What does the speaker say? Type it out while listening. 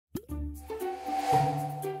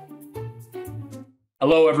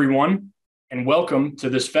Hello, everyone, and welcome to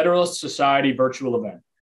this Federalist Society virtual event.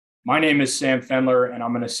 My name is Sam Fendler, and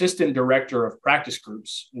I'm an Assistant Director of Practice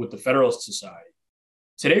Groups with the Federalist Society.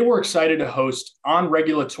 Today, we're excited to host On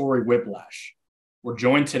Regulatory Whiplash. We're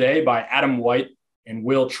joined today by Adam White and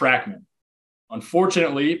Will Trackman.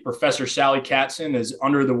 Unfortunately, Professor Sally Katzen is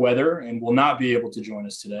under the weather and will not be able to join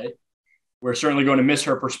us today. We're certainly going to miss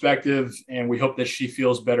her perspective, and we hope that she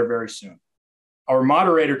feels better very soon. Our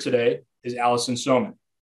moderator today is Allison Soman.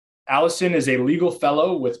 Allison is a legal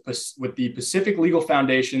fellow with the Pacific Legal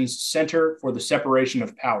Foundation's Center for the Separation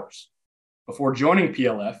of Powers. Before joining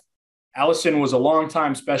PLF, Allison was a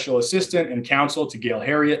longtime special assistant and counsel to Gail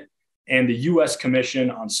Heriot and the U.S.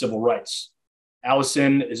 Commission on Civil Rights.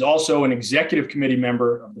 Allison is also an executive committee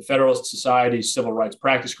member of the Federalist Society's Civil Rights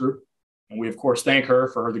Practice Group, and we, of course, thank her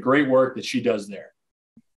for the great work that she does there.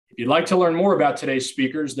 If you'd like to learn more about today's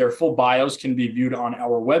speakers, their full bios can be viewed on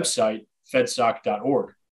our website,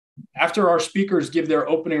 fedsoc.org. After our speakers give their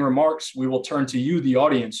opening remarks, we will turn to you, the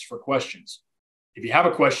audience, for questions. If you have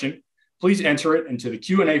a question, please enter it into the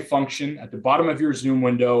Q&A function at the bottom of your Zoom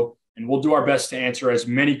window, and we'll do our best to answer as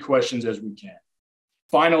many questions as we can.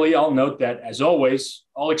 Finally, I'll note that, as always,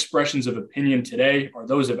 all expressions of opinion today are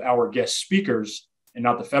those of our guest speakers and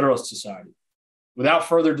not the Federalist Society. Without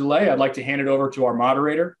further delay, I'd like to hand it over to our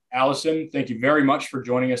moderator, Allison. Thank you very much for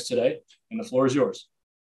joining us today, and the floor is yours.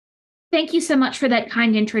 Thank you so much for that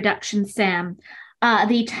kind introduction, Sam.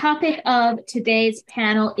 The topic of today's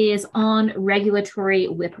panel is on regulatory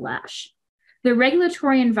whiplash. The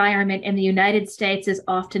regulatory environment in the United States is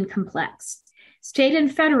often complex. State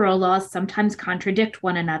and federal laws sometimes contradict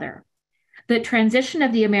one another. The transition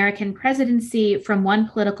of the American presidency from one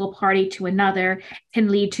political party to another can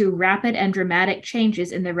lead to rapid and dramatic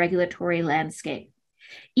changes in the regulatory landscape.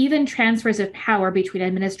 Even transfers of power between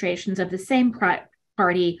administrations of the same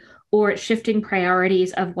party or shifting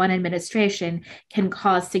priorities of one administration can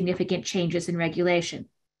cause significant changes in regulation.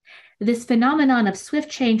 This phenomenon of swift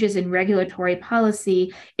changes in regulatory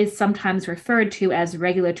policy is sometimes referred to as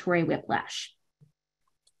regulatory whiplash.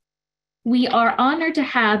 We are honored to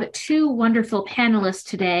have two wonderful panelists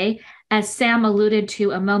today. As Sam alluded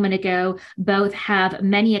to a moment ago, both have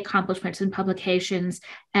many accomplishments and publications,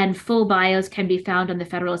 and full bios can be found on the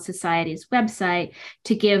Federalist Society's website.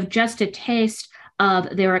 To give just a taste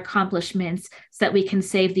of their accomplishments so that we can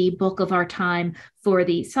save the bulk of our time for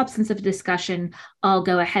the substance of the discussion, I'll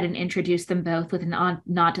go ahead and introduce them both with a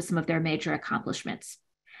nod to some of their major accomplishments.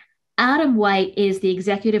 Adam White is the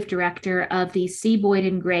executive director of the C.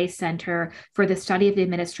 Boyden Gray Center for the Study of the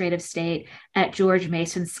Administrative State at George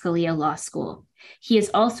Mason Scalia Law School. He is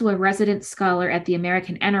also a resident scholar at the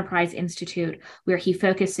American Enterprise Institute, where he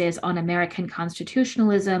focuses on American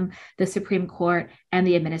constitutionalism, the Supreme Court, and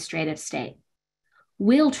the administrative state.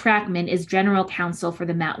 Will Trackman is general counsel for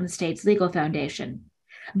the Mountain States Legal Foundation.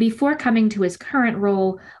 Before coming to his current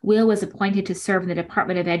role, Will was appointed to serve in the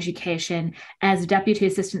Department of Education as Deputy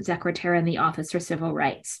Assistant Secretary in the Office for Civil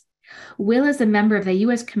Rights. Will is a member of the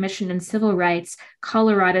U.S. Commission on Civil Rights,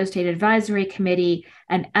 Colorado State Advisory Committee,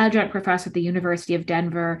 an adjunct professor at the University of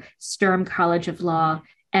Denver, Sturm College of Law,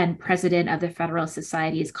 and president of the Federal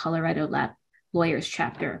Society's Colorado Lawyers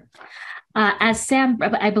Chapter. As Sam,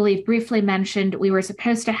 I believe, briefly mentioned, we were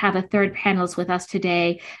supposed to have a third panelist with us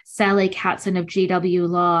today, Sally Katzen of GW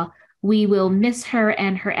Law. We will miss her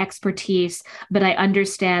and her expertise, but I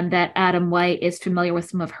understand that Adam White is familiar with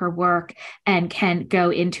some of her work and can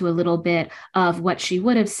go into a little bit of what she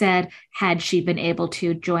would have said had she been able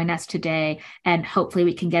to join us today. And hopefully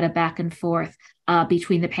we can get a back and forth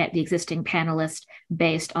between the existing panelists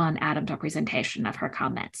based on Adam's representation of her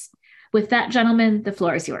comments. With that, gentlemen, the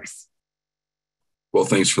floor is yours. Well,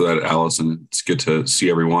 thanks for that, Allison. It's good to see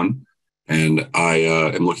everyone. And I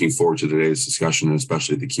am looking forward to today's discussion, and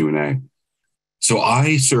especially the Q&A. So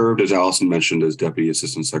I served, as Allison mentioned, as Deputy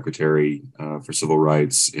Assistant Secretary for Civil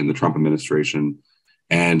Rights in the Trump administration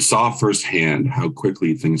and saw firsthand how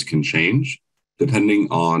quickly things can change depending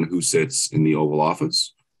on who sits in the Oval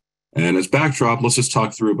Office. And as backdrop, let's just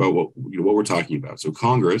talk through about what we're talking about. So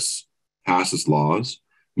Congress passes laws.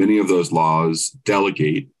 Many of those laws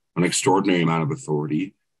delegate an extraordinary amount of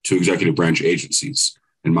authority to executive branch agencies.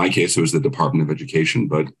 In my case, it was the Department of Education,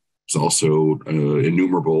 but it's also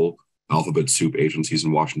innumerable alphabet soup agencies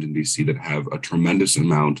in Washington, D.C. that have a tremendous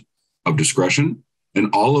amount of discretion.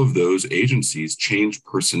 And all of those agencies change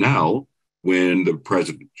personnel when the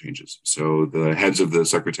president changes. So the heads of the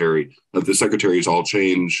secretaries all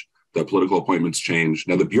change, the political appointments change.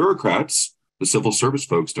 Now the bureaucrats, the civil service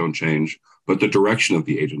folks don't change, but the direction of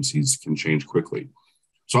the agencies can change quickly.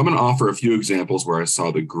 So I'm going to offer a few examples where I saw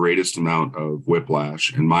the greatest amount of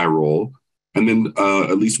whiplash in my role And then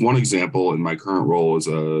at least one example in my current role as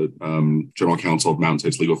a general counsel of Mountain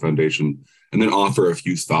States Legal Foundation, and then offer a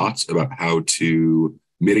few thoughts about how to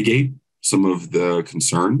mitigate some of the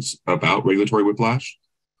concerns about regulatory whiplash.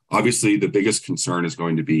 Obviously, the biggest concern is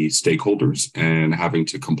going to be stakeholders and having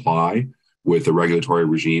to comply with the regulatory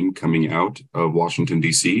regime coming out of Washington,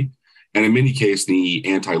 D.C., and in many cases, the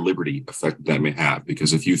anti-liberty effect that may have.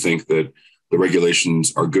 Because if you think that the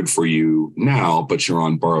regulations are good for you now, but you're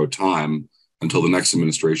on borrowed time until the next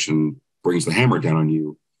administration brings the hammer down on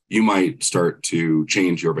you, you might start to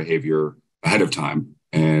change your behavior ahead of time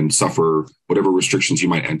and suffer whatever restrictions you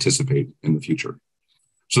might anticipate in the future.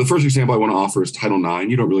 So the first example I want to offer is Title IX.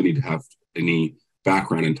 You don't really need to have any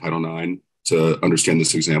background in Title IX to understand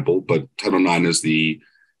this example, but Title IX is the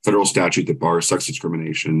federal statute that bars sex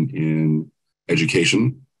discrimination in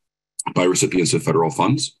education by recipients of federal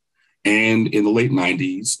funds. And in the late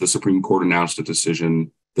 90s, the Supreme Court announced a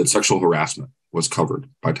decision that sexual harassment was covered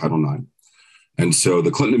by Title IX. And so the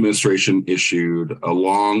Clinton administration issued a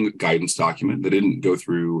long guidance document that didn't go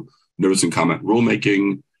through notice and comment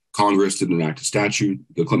rulemaking. Congress didn't enact a statute.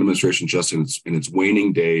 The Clinton administration just in its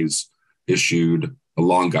waning days issued a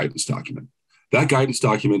long guidance document. That guidance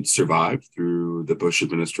document survived through the Bush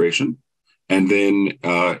administration. And then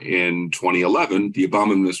in 2011, the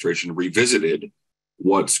Obama administration revisited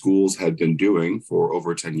what schools had been doing for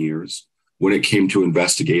over 10 years when it came to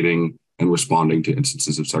investigating and responding to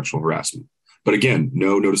instances of sexual harassment. But again,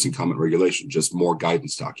 no notice and comment regulation, just more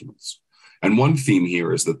guidance documents. And one theme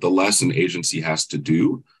here is that the less an agency has to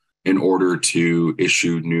do in order to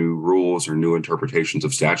issue new rules or new interpretations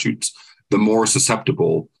of statutes, the more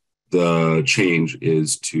susceptible the change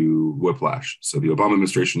is to whiplash. So the Obama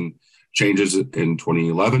administration changes in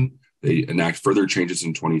 2011. They enact further changes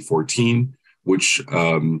in 2014, which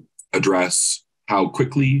address how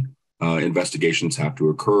quickly investigations have to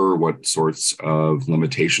occur, what sorts of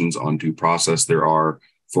limitations on due process there are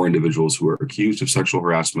for individuals who are accused of sexual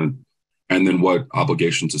harassment, and then what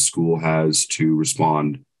obligations a school has to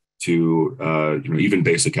respond to even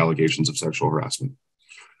basic allegations of sexual harassment.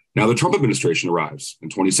 Now, the Trump administration arrives in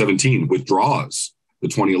 2017, withdraws the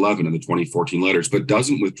 2011 and the 2014 letters, but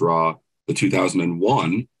doesn't withdraw the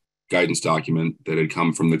 2001 guidance document that had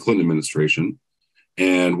come from the Clinton administration.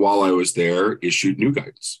 And while I was there, issued new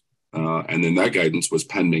guidance. And then that guidance was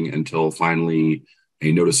pending until finally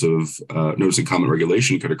a notice and comment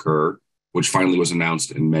regulation could occur, which finally was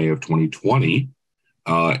announced in May of 2020,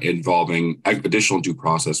 involving additional due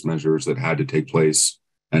process measures that had to take place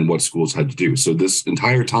and what schools had to do. So this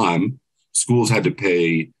entire time, schools had to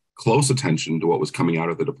pay close attention to what was coming out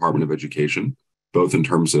of the Department of Education, both in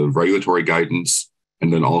terms of regulatory guidance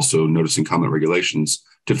and then also notice and comment regulations,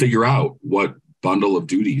 to figure out what bundle of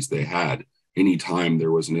duties they had anytime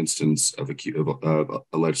there was an instance of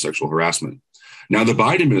alleged sexual harassment. Now, the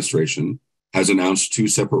Biden administration has announced two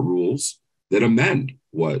separate rules that amend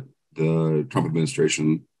what the Trump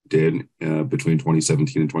administration did between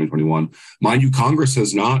 2017 and 2021. Mind you, Congress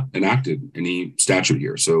has not enacted any statute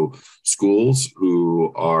here. So schools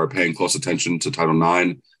who are paying close attention to Title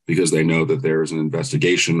IX because they know that there's an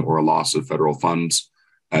investigation or a loss of federal funds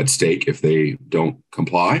at stake if they don't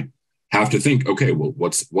comply, have to think, okay, well,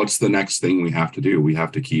 what's the next thing we have to do? We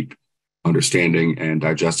have to keep understanding and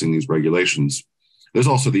digesting these regulations. There's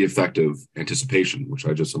also the effect of anticipation, which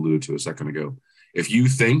I just alluded to a second ago. If you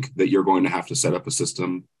think that you're going to have to set up a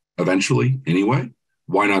system eventually anyway,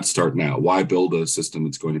 why not start now? Why build a system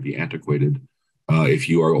that's going to be antiquated if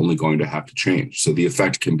you are only going to have to change? So the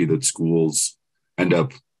effect can be that schools end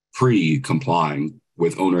up pre-complying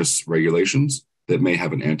with onerous regulations that may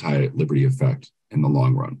have an anti-liberty effect in the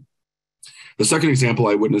long run. The second example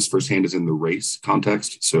I witnessed firsthand is in the race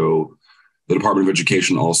context. So the Department of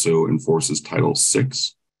Education also enforces Title VI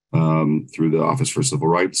through the Office for Civil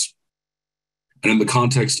Rights. And in the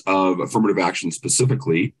context of affirmative action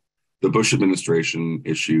specifically, the Bush administration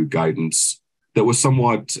issued guidance that was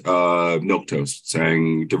somewhat milquetoast,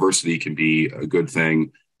 saying diversity can be a good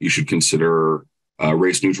thing. You should consider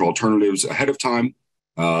race-neutral alternatives ahead of time,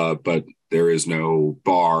 but there is no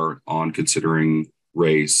bar on considering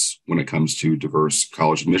race when it comes to diverse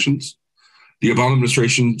college admissions. The Obama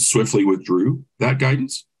administration swiftly withdrew that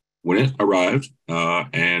guidance when it arrived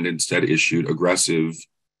and instead issued aggressive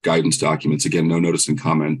guidance documents, again, no notice and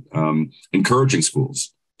comment, encouraging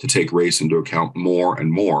schools to take race into account more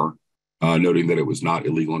and more, noting that it was not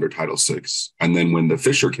illegal under Title VI. And then when the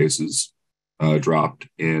Fisher cases dropped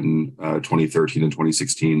in 2013 and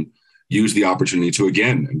 2016, used the opportunity to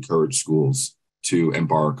again encourage schools to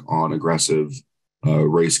embark on aggressive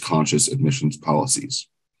race-conscious admissions policies.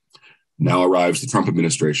 Now arrives the Trump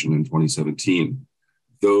administration in 2017.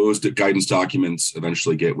 Those guidance documents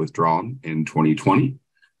eventually get withdrawn in 2020.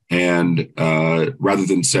 And rather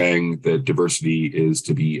than saying that diversity is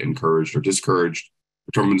to be encouraged or discouraged,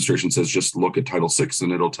 the Trump administration says just look at Title VI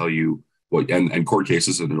and it'll tell you what, and court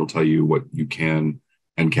cases, and it'll tell you what you can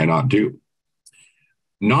and cannot do.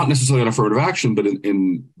 Not necessarily on affirmative action, but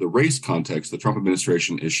in the race context, the Trump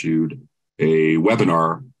administration issued a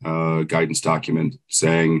webinar guidance document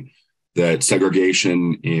saying that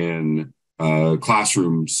segregation in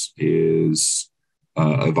classrooms is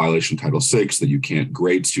a violation of Title VI, that you can't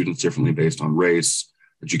grade students differently based on race,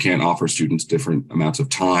 that you can't offer students different amounts of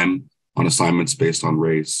time on assignments based on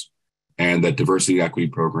race, and that diversity and equity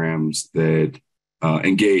programs that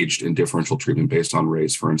engaged in differential treatment based on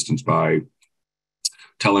race, for instance, by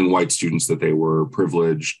telling white students that they were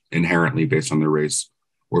privileged inherently based on their race,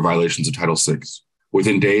 were violations of Title VI.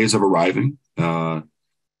 Within days of arriving, the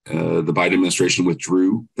Biden administration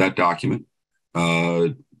withdrew that document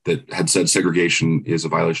that had said segregation is a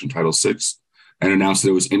violation of Title VI, and announced that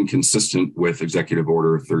it was inconsistent with Executive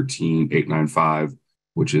Order 13895,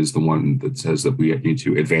 which is the one that says that we need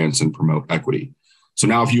to advance and promote equity. So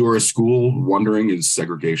now if you are a school wondering, is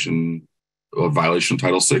segregation a violation of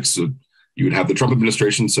Title VI? So you would have the Trump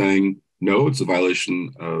administration saying, no, it's a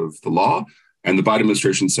violation of the law, and the Biden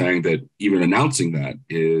administration saying that even announcing that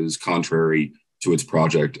is contrary to its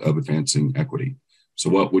project of advancing equity. So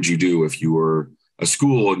what would you do if you were a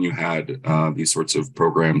school and you had these sorts of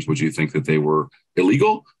programs? Would you think that they were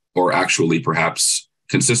illegal or actually perhaps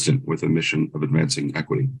consistent with the mission of advancing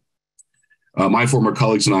equity? My former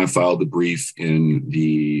colleagues and I filed a brief in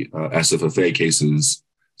the SFFA cases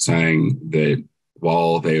saying that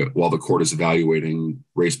while the court is evaluating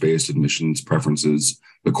race-based admissions preferences,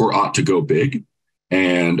 the court ought to go big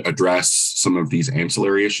and address some of these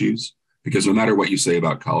ancillary issues, because no matter what you say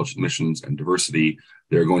about college admissions and diversity,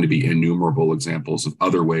 there are going to be innumerable examples of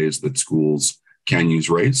other ways that schools can use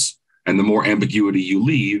race. And the more ambiguity you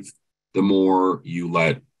leave, the more you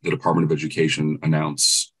let the Department of Education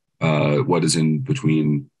announce what is in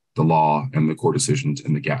between the law and the court decisions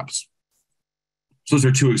and the gaps. So those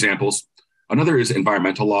are two examples. Another is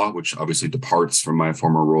environmental law, which obviously departs from my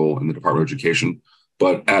former role in the Department of Education.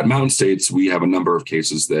 But at Mountain States, we have a number of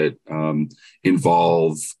cases that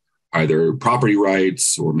involve either property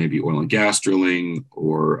rights or maybe oil and gas drilling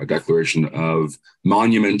or a declaration of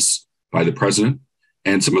monuments by the president.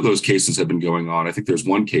 And some of those cases have been going on. I think there's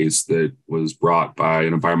one case that was brought by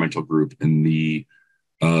an environmental group in the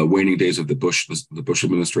waning days of the Bush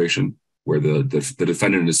administration, where the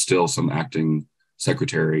defendant is still some acting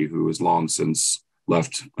secretary who has long since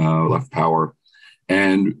left power.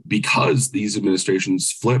 And because these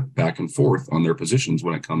administrations flip back and forth on their positions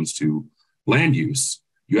when it comes to land use,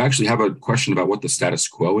 you actually have a question about what the status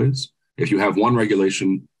quo is. If you have one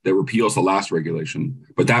regulation that repeals the last regulation,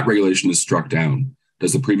 but that regulation is struck down,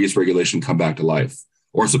 does the previous regulation come back to life?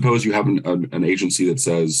 Or suppose you have an agency that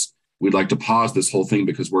says, we'd like to pause this whole thing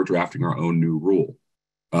because we're drafting our own new rule,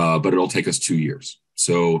 but it'll take us 2 years.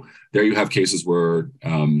 So there you have cases where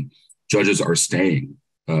judges are staying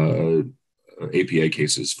APA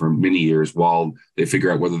cases for many years while they figure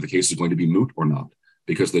out whether the case is going to be moot or not,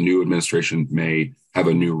 because the new administration may have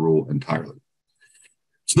a new rule entirely.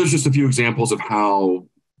 So there's just a few examples of how,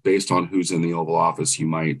 based on who's in the Oval Office, you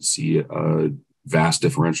might see a vast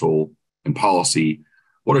differential in policy.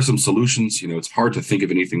 What are some solutions? It's hard to think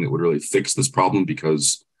of anything that would really fix this problem,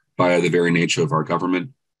 because by the very nature of our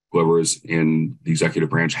government, whoever is in the executive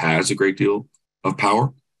branch has a great deal of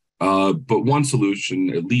power. But one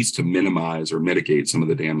solution, at least to minimize or mitigate some of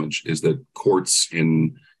the damage, is that courts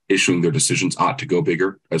in issuing their decisions ought to go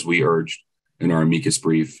bigger, as we urged in our amicus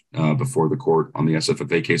brief before the court on the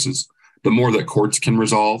SFFA cases. The more that courts can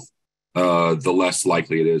resolve, the less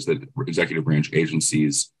likely it is that executive branch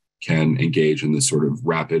agencies can engage in this sort of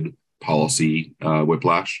rapid policy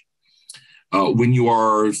whiplash. When you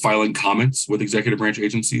are filing comments with executive branch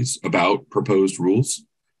agencies about proposed rules,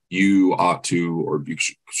 you ought to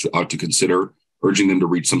consider urging them to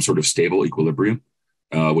reach some sort of stable equilibrium,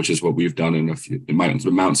 which is what we've done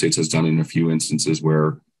Mountain States has done in a few instances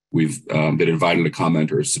where we've been invited to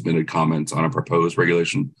comment or submitted comments on a proposed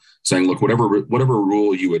regulation saying, look, whatever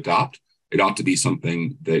rule you adopt, it ought to be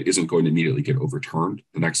something that isn't going to immediately get overturned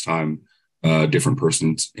the next time different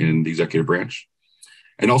persons in the executive branch.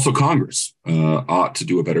 And also Congress ought to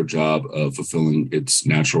do a better job of fulfilling its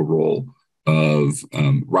natural role of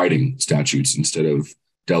writing statutes instead of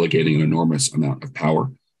delegating an enormous amount of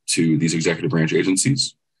power to these executive branch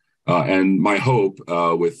agencies. And my hope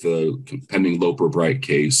with the pending Loper-Bright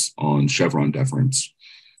case on Chevron deference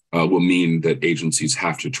will mean that agencies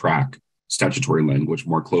have to track statutory language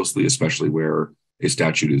more closely, especially where a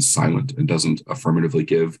statute is silent and doesn't affirmatively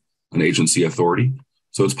give an agency authority.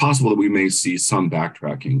 So it's possible that we may see some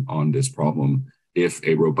backtracking on this problem if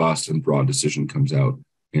a robust and broad decision comes out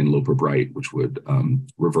in Loper Bright, which would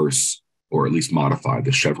reverse or at least modify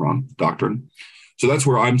the Chevron doctrine. So that's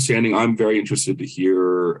where I'm standing. I'm very interested to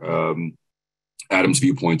hear Adam's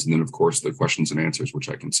viewpoints, and then, of course, the questions and answers, which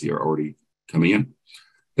I can see are already coming in.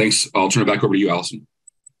 Thanks. I'll turn it back over to you, Allison.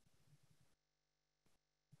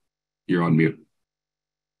 You're on mute.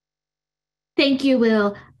 Thank you,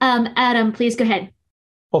 Will. Adam, please go ahead.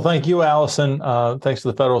 Well, thank you, Allison. Thanks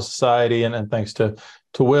to the Federalist Society, and thanks to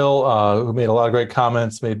Will, who made a lot of great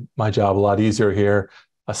comments, made my job a lot easier here.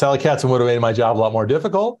 Sally Katzen would have made my job a lot more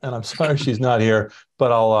difficult, and I'm sorry she's not here.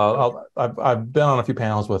 But I've been on a few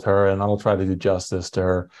panels with her, and I'll try to do justice to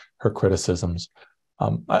her criticisms.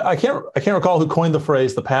 I can't recall who coined the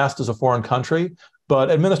phrase "the past is a foreign country," but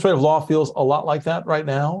administrative law feels a lot like that right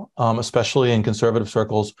now, especially in conservative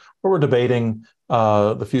circles where we're debating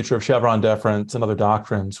the future of Chevron deference and other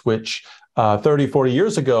doctrines, which 30, 40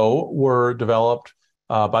 years ago were developed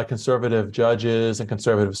by conservative judges and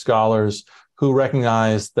conservative scholars who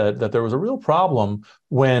recognized that there was a real problem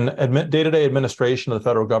when day-to-day administration of the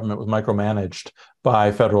federal government was micromanaged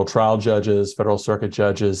by federal trial judges, federal circuit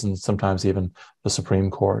judges, and sometimes even the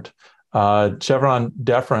Supreme Court. Chevron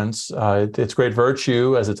deference, its great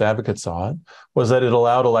virtue, as its advocates saw it, was that it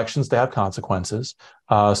allowed elections to have consequences,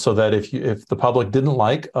 so that if the public didn't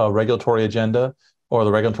like a regulatory agenda or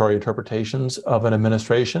the regulatory interpretations of an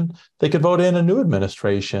administration, they could vote in a new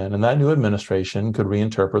administration, and that new administration could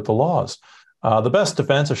reinterpret the laws. The best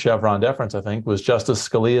defense of Chevron deference, I think, was Justice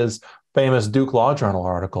Scalia's famous Duke Law Journal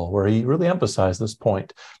article, where he really emphasized this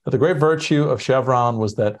point, that the great virtue of Chevron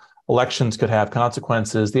was that elections could have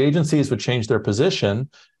consequences. The agencies would change their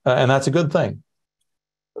position, and that's a good thing.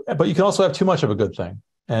 But you can also have too much of a good thing.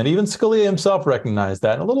 And even Scalia himself recognized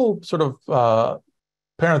that. In a little sort of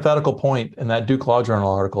parenthetical point in that Duke Law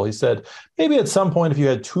Journal article, he said, maybe at some point, if you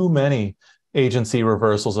had too many agency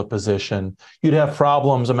reversals of position, you'd have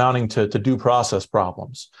problems amounting to due process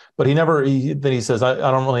problems. But then he says, I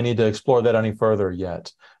don't really need to explore that any further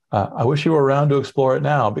yet. I wish you were around to explore it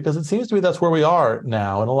now, because it seems to me that's where we are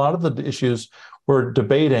now. And a lot of the issues we're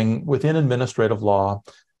debating within administrative law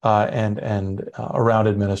and around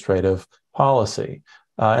administrative policy.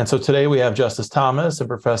 And so today we have Justice Thomas and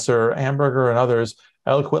Professor Hamburger and others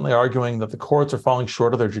eloquently arguing that the courts are falling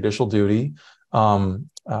short of their judicial duty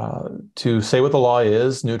to say what the law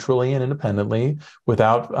is neutrally and independently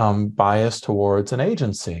without bias towards an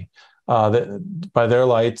agency. By their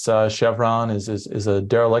lights, Chevron is a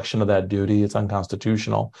dereliction of that duty. It's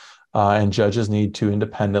unconstitutional, and judges need to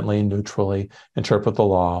independently, neutrally interpret the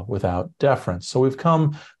law without deference. So we've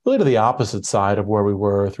come really to the opposite side of where we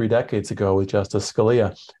were 3 decades ago with Justice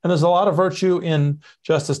Scalia. And there's a lot of virtue in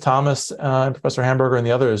Justice Thomas and Professor Hamburger and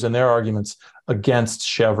the others in their arguments against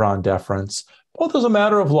Chevron deference, both as a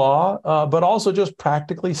matter of law, but also just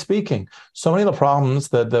practically speaking. So many of the problems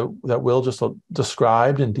that Will just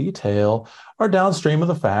described in detail are downstream of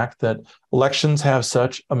the fact that elections have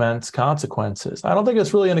such immense consequences. I don't think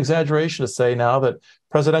it's really an exaggeration to say now that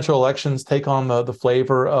presidential elections take on the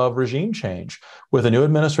flavor of regime change, with a new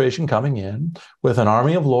administration coming in, with an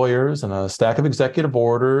army of lawyers and a stack of executive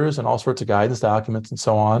orders and all sorts of guidance documents and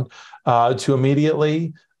so on, to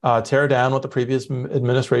immediately tear down what the previous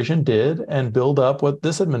administration did and build up what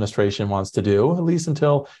this administration wants to do, at least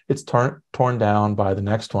until it's torn down by the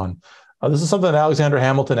next one. This is something that Alexander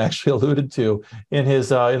Hamilton actually alluded to in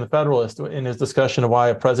the Federalist, in his discussion of why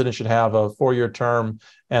a president should have a 4-year term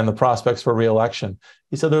and the prospects for re-election.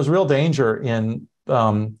 He said there's real danger in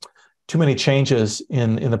too many changes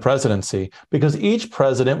in the presidency, because each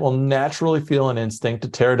president will naturally feel an instinct to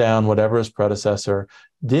tear down whatever his predecessor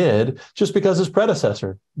did just because his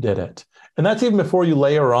predecessor did it. And that's even before you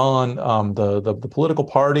layer on the political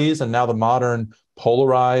parties and now the modern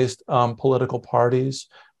polarized political parties.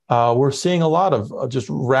 We're seeing a lot of just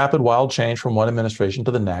rapid, wild change from one administration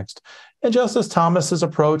to the next. And Justice Thomas's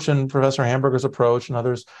approach and Professor Hamburger's approach and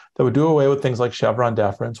others that would do away with things like Chevron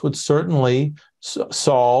deference would certainly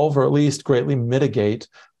solve, or at least greatly mitigate,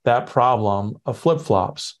 that problem of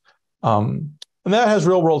flip-flops. And that has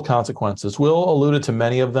real-world consequences. Will alluded to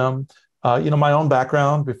many of them. My own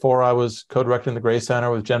background, before I was co-directing the Gray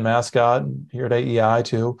Center with Jen Mascott and here at AEI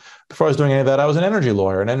too, before I was doing any of that, I was an energy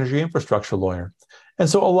lawyer, an energy infrastructure lawyer. And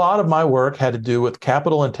so a lot of my work had to do with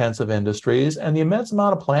capital-intensive industries and the immense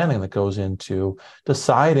amount of planning that goes into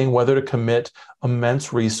deciding whether to commit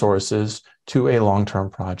immense resources to a long-term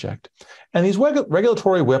project. And these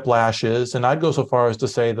regulatory whiplashes, and I'd go so far as to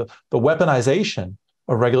say the weaponization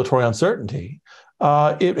of regulatory uncertainty,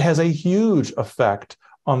 it has a huge effect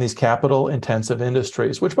on these capital-intensive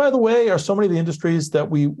industries, which, by the way, are so many of the industries that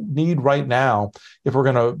we need right now if we're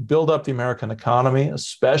going to build up the American economy,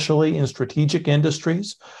 especially in strategic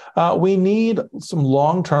industries. We need some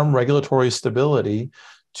long-term regulatory stability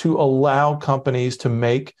to allow companies to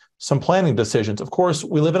make some planning decisions. Of course,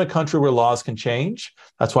 we live in a country where laws can change.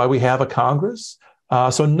 That's why we have a Congress.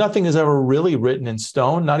 So nothing is ever really written in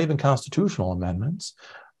stone, not even constitutional amendments.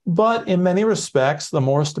 But in many respects, the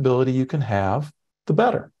more stability you can have, the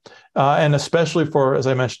better. And especially for, as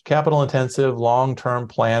I mentioned, capital-intensive, long-term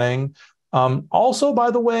planning. Also,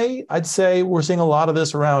 by the way, I'd say we're seeing a lot of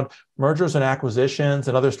this around mergers and acquisitions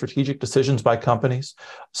and other strategic decisions by companies.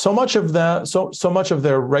 So much of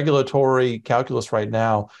their regulatory calculus right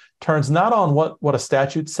now turns not on what a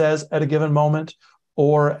statute says at a given moment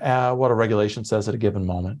or what a regulation says at a given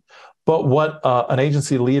moment, but what an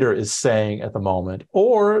agency leader is saying at the moment,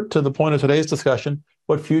 or to the point of today's discussion,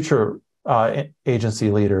 what future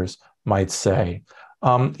agency leaders might say.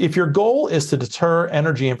 If your goal is to deter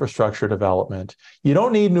energy infrastructure development, you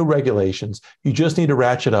don't need new regulations. You just need to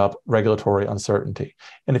ratchet up regulatory uncertainty.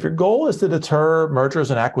 And if your goal is to deter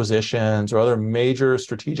mergers and acquisitions or other major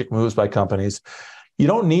strategic moves by companies, you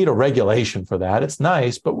don't need a regulation for that. It's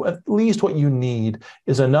nice, but at least what you need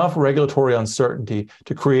is enough regulatory uncertainty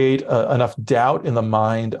to create enough doubt in the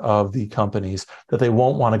mind of the companies that they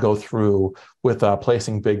won't want to go through with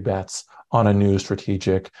placing big bets on a new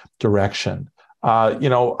strategic direction.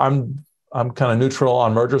 I'm kind of neutral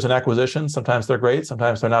on mergers and acquisitions. Sometimes they're great,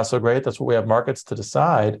 sometimes they're not so great. That's what we have markets to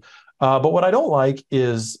decide. But what I don't like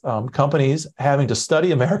is companies having to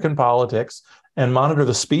study American politics and monitor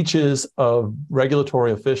the speeches of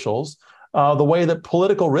regulatory officials, the way that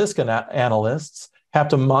political risk analysts have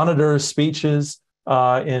to monitor speeches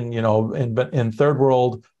in third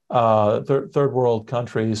world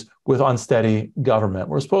countries with unsteady government.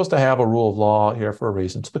 We're supposed to have a rule of law here for a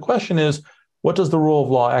reason. So the question is, what does the rule of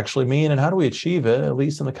law actually mean, and how do we achieve it, at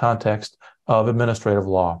least in the context of administrative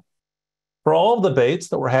law? For all of the debates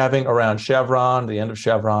that we're having around Chevron, the end of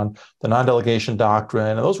Chevron, the non-delegation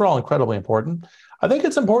doctrine, and those are all incredibly important, I think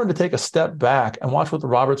it's important to take a step back and watch what the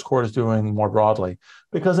Roberts Court is doing more broadly,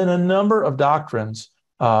 because in a number of doctrines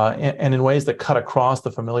and in ways that cut across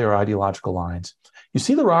the familiar ideological lines, you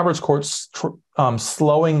see the Roberts Court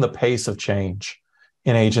slowing the pace of change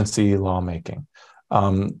in agency lawmaking.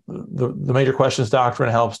 The major questions doctrine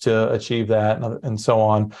helps to achieve that and so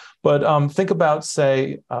on. But think about,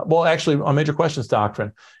 on major questions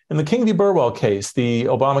doctrine, in the King v. Burwell case, the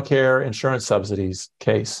Obamacare insurance subsidies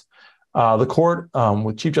case, the court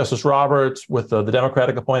with Chief Justice Roberts, with the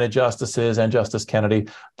Democratic appointed justices and Justice Kennedy,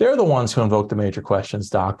 they're the ones who invoked the major questions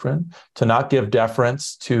doctrine to not give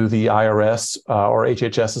deference to the IRS or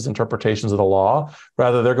HHS's interpretations of the law.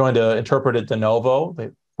 Rather, they're going to interpret it de novo.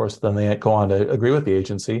 Of course, then they go on to agree with the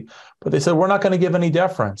agency, but they said, we're not going to give any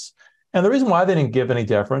deference. And the reason why they didn't give any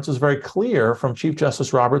deference is very clear from Chief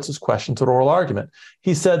Justice Roberts' questions at oral argument.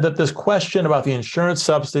 He said that this question about the insurance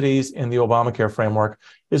subsidies in the Obamacare framework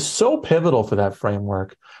is so pivotal for that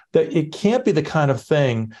framework that it can't be the kind of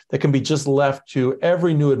thing that can be just left to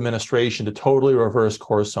every new administration to totally reverse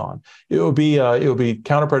course on. It would be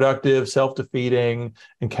counterproductive, self-defeating,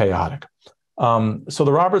 and chaotic. So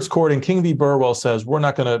the Roberts Court in King v. Burwell says we're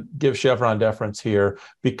not going to give Chevron deference here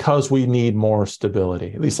because we need more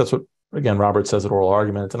stability. At least that's what, again, Roberts says at oral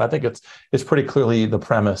arguments, and I think it's pretty clearly the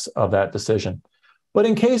premise of that decision. But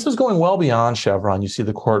in cases going well beyond Chevron, you see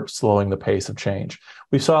the court slowing the pace of change.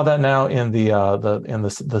 We saw that now in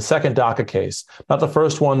the second DACA case, not the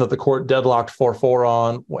first one that the court deadlocked 4-4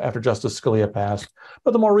 on after Justice Scalia passed,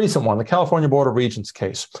 but the more recent one, the California Board of Regents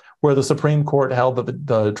case, where the Supreme Court held that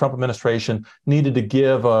the Trump administration needed to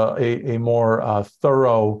give a more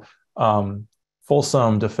thorough,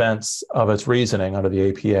 fulsome defense of its reasoning under the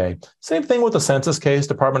APA. Same thing with the census case,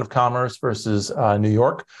 Department of Commerce versus New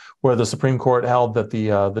York, where the Supreme Court held that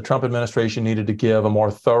the Trump administration needed to give a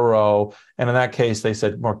more thorough, and in that case, they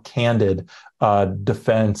said more candid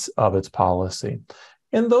defense of its policy.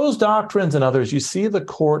 In those doctrines and others, you see the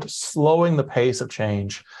court slowing the pace of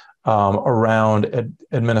change around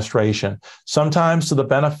administration, sometimes to the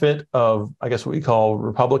benefit of, I guess, what we call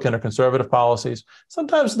Republican or conservative policies,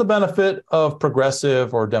 sometimes to the benefit of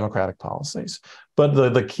progressive or Democratic policies. But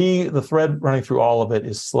the thread running through all of it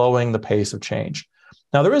is slowing the pace of change.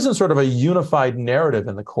 Now, there isn't sort of a unified narrative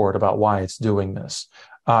in the court about why it's doing this.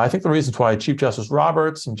 I think the reasons why Chief Justice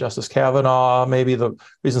Roberts and Justice Kavanaugh, maybe the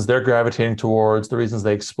reasons they're gravitating towards, the reasons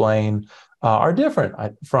they explain, are different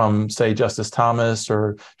from, say, Justice Thomas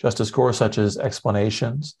or Justice Gorsuch's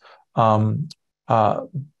explanations.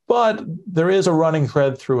 But there is a running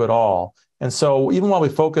thread through it all. And so even while we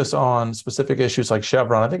focus on specific issues like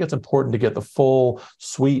Chevron, I think it's important to get the full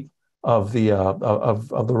suite of the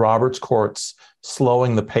Roberts Court's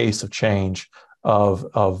slowing the pace of change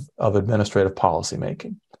of administrative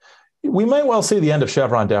policymaking. We might well see the end of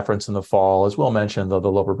Chevron deference in the fall. As Will mentioned, though,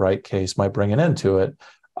 the Loper-Bright case might bring an end to it.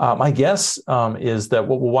 My guess is that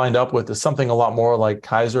what we'll wind up with is something a lot more like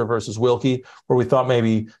Kaiser versus Wilkie, where we thought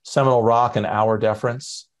maybe Seminole Rock and Auer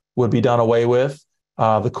deference would be done away with.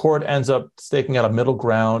 The court ends up staking out a middle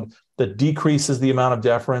ground that decreases the amount of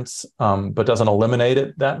deference, but doesn't eliminate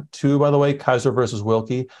it. That too, by the way, Kaiser versus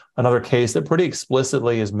Wilkie, another case that pretty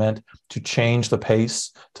explicitly is meant to change the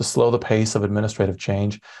pace, to slow the pace of administrative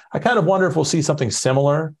change. I kind of wonder if we'll see something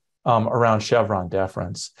similar around Chevron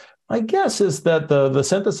deference. My guess is that the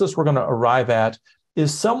synthesis we're going to arrive at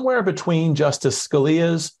is somewhere between Justice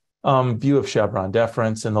Scalia's view of Chevron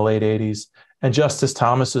deference in the late 80s and Justice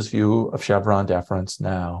Thomas's view of Chevron deference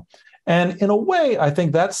now. And in a way, I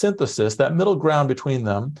think that synthesis, that middle ground between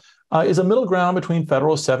them, is a middle ground between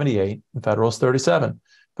Federalist 78 and Federalist 37.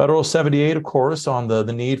 Federalist 78, of course, on the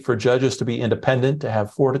need for judges to be independent, to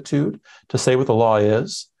have fortitude, to say what the law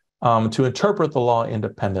is, to interpret the law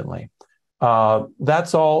independently.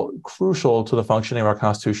 That's all crucial to the functioning of our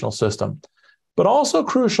constitutional system. But also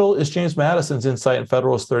crucial is James Madison's insight in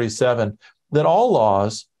Federalist 37 that all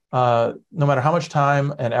laws, no matter how much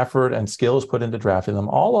time and effort and skill is put into drafting them,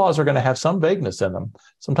 all laws are going to have some vagueness in them,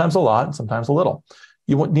 sometimes a lot and sometimes a little.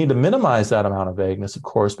 You need to minimize that amount of vagueness, of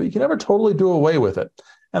course, but you can never totally do away with it.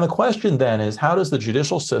 And the question then is, how does the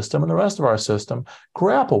judicial system and the rest of our system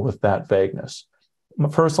grapple with that vagueness?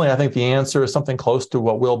 Personally, I think the answer is something close to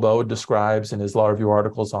what Will Bode describes in his law review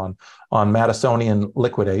articles on Madisonian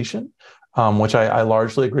liquidation, which I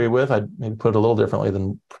largely agree with. I'd maybe put it a little differently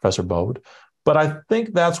than Professor Bode. But I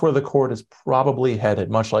think that's where the court is probably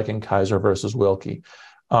headed, much like in Kaiser versus Wilkie.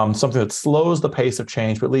 Something that slows the pace of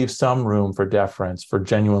change, but leaves some room for deference for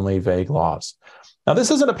genuinely vague laws. Now,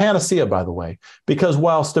 this isn't a panacea, by the way, because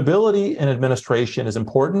while stability in administration is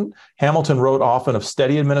important, Hamilton wrote often of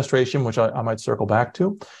steady administration, which I might circle back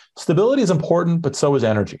to. Stability is important, but so is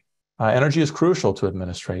energy. Energy is crucial to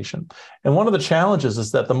administration. And one of the challenges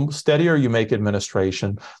is that the steadier you make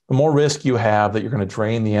administration, the more risk you have that you're going to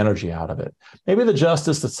drain the energy out of it. Maybe the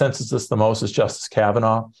justice that senses this the most is Justice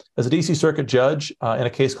Kavanaugh. As a DC Circuit judge in a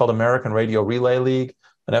case called American Radio Relay League,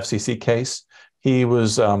 an FCC case, he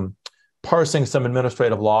was parsing some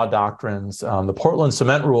administrative law doctrines, the Portland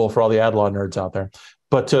cement rule for all the ad law nerds out there,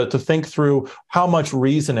 but to think through how much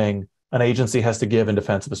reasoning an agency has to give in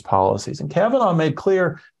defense of its policies. And Kavanaugh made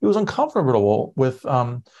clear he was uncomfortable with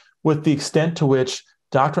the extent to which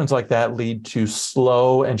doctrines like that lead to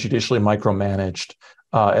slow and judicially micromanaged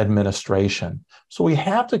administration. So we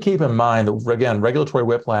have to keep in mind that, again, regulatory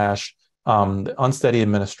whiplash, unsteady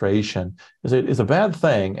administration is a bad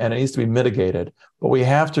thing, and it needs to be mitigated. But we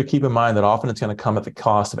have to keep in mind that often it's going to come at the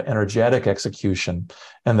cost of energetic execution,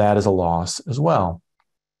 and that is a loss as well.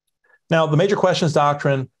 Now, the major questions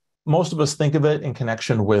doctrine, most of us think of it in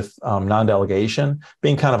connection with non-delegation,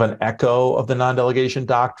 being kind of an echo of the non-delegation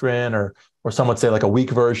doctrine, or some would say like a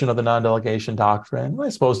weak version of the non-delegation doctrine. I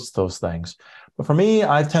suppose it's those things. But for me,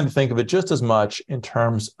 I tend to think of it just as much in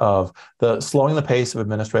terms of the slowing the pace of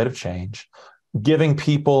administrative change, giving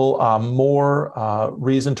people more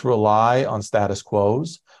reason to rely on status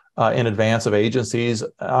quos in advance of agencies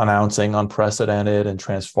announcing unprecedented and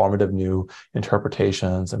transformative new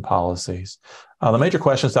interpretations and policies. The major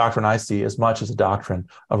questions doctrine I see as much as a doctrine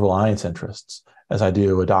of reliance interests as I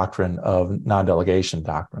do a doctrine of non-delegation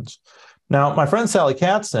doctrines. Now, my friend Sally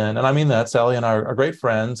Katzen, and I mean that, Sally and I are great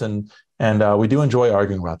friends, and we do enjoy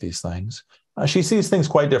arguing about these things. She sees things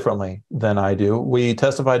quite differently than I do. We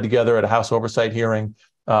testified together at a House oversight hearing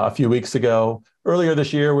a few weeks ago. Earlier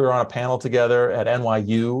this year, we were on a panel together at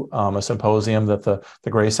NYU, a symposium that the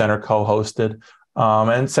Gray Center co-hosted.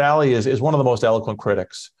 And Sally is one of the most eloquent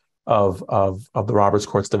critics of the Roberts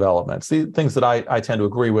Court's developments. The things that I tend to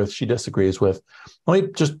agree with, she disagrees with. Let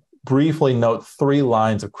me just briefly note 3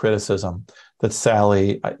 lines of criticism that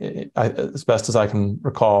Sally, as best as I can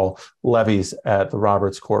recall, levies at the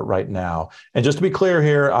Roberts Court right now. And just to be clear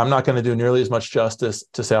here, I'm not going to do nearly as much justice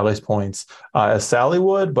to Sally's points as Sally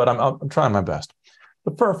would, but I'm trying my best.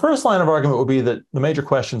 The first line of argument would be that the major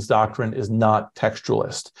questions doctrine is not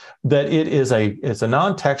textualist, that it's a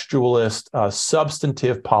non-textualist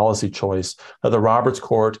substantive policy choice that the Roberts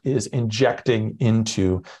Court is injecting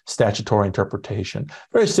into statutory interpretation.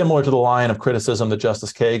 Very similar to the line of criticism that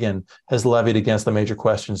Justice Kagan has levied against the major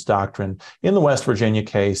questions doctrine in the West Virginia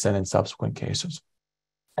case and in subsequent cases.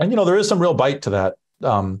 And, there is some real bite to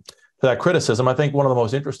that criticism. I think one of the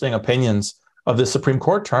most interesting opinions of this Supreme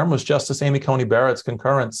Court term was Justice Amy Coney Barrett's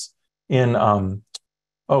concurrence in,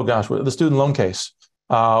 the student loan case,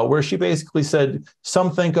 where she basically said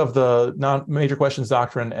some think of the non-major questions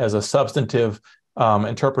doctrine as a substantive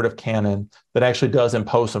interpretive canon that actually does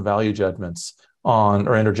impose some value judgments on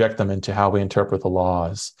or interject them into how we interpret the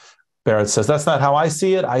laws. Barrett says, that's not how I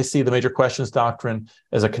see it. I see the major questions doctrine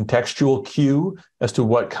as a contextual cue as to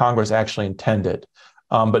what Congress actually intended.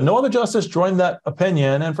 But no other justice joined that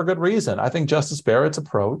opinion, and for good reason. I think Justice Barrett's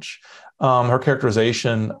approach, her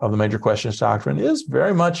characterization of the major questions doctrine is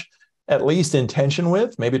very much at least in tension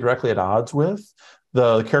with, maybe directly at odds with,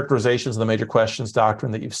 the characterizations of the major questions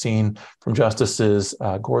doctrine that you've seen from Justices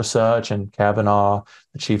Gorsuch and Kavanaugh,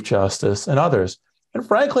 the Chief Justice, and others. And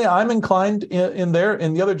frankly, I'm inclined in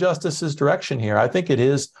the other justices' direction here. I think it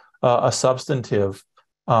is a substantive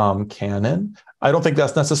canon. I don't think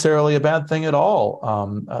that's necessarily a bad thing at all.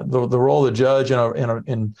 The role of the judge in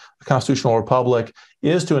a constitutional republic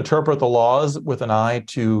is to interpret the laws with an eye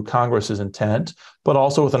to Congress's intent, but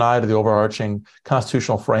also with an eye to the overarching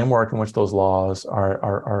constitutional framework in which those laws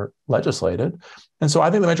are legislated. And so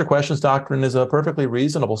I think the major questions doctrine is a perfectly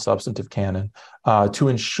reasonable substantive canon to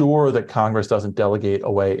ensure that Congress doesn't delegate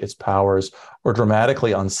away its powers or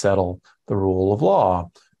dramatically unsettle the rule of law.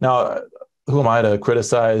 Now, who am I to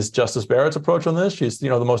criticize Justice Barrett's approach on this? She's, the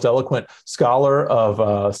most eloquent scholar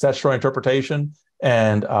of statutory interpretation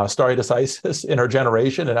and stare decisis in her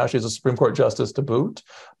generation, and now she's a Supreme Court justice to boot.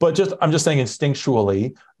 But I'm just saying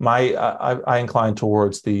instinctually, I incline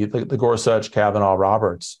towards the Gorsuch, Kavanaugh,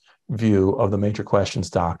 Roberts view of the major questions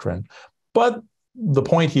doctrine. But the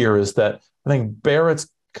point here is that I think Barrett's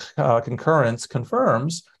concurrence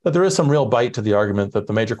confirms that there is some real bite to the argument that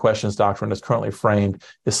the major questions doctrine as currently framed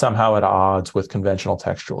is somehow at odds with conventional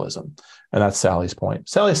textualism. And that's Sally's point.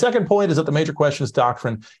 Sally's second point is that the major questions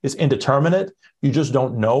doctrine is indeterminate. You just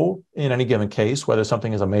don't know in any given case whether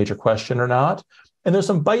something is a major question or not. And there's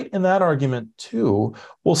some bite in that argument too.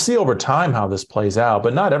 We'll see over time how this plays out,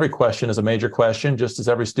 but not every question is a major question, just as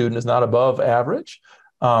every student is not above average,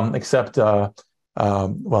 except, I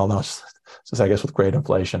guess with great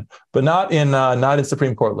inflation, but not in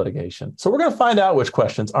Supreme Court litigation. So we're going to find out which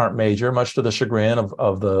questions aren't major, much to the chagrin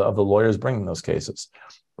of the lawyers bringing those cases.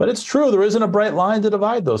 But it's true, there isn't a bright line to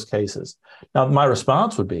divide those cases. Now, my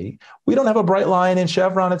response would be, we don't have a bright line in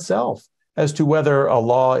Chevron itself as to whether a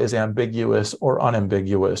law is ambiguous or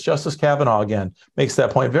unambiguous. Justice Kavanaugh, again, makes that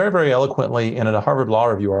point very, very eloquently in a Harvard Law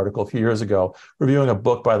Review article a few years ago, reviewing a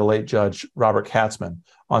book by the late Judge Robert Katzen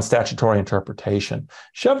on statutory interpretation.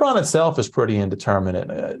 Chevron itself is pretty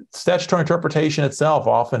indeterminate. Statutory interpretation itself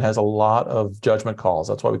often has a lot of judgment calls.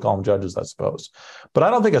 That's why we call them judges, I suppose. But I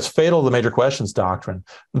don't think it's fatal to the major questions doctrine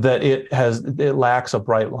that it lacks a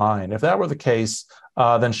bright line. If that were the case,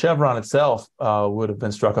 then Chevron itself would have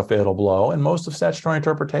been struck a fatal blow, and most of statutory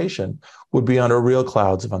interpretation would be under real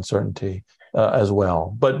clouds of uncertainty as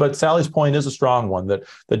well. But Sally's point is a strong one, that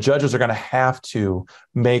the judges are going to have to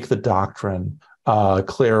make the doctrine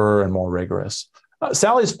clearer and more rigorous.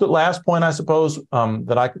 Sally's last point, I suppose,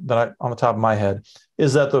 that I on the top of my head,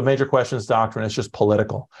 is that the major questions doctrine is just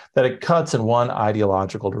political, that it cuts in one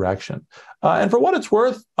ideological direction. And for what it's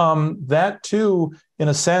worth, that too, in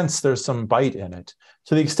a sense, there's some bite in it.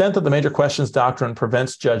 To the extent that the major questions doctrine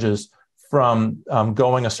prevents judges from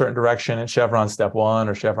going a certain direction in Chevron step 1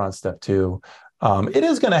 or Chevron step 2, it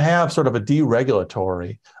is going to have sort of a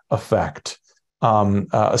deregulatory effect,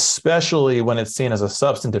 especially when it's seen as a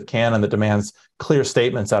substantive canon that demands clear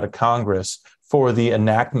statements out of Congress for the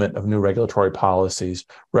enactment of new regulatory policies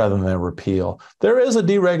rather than a repeal. There is a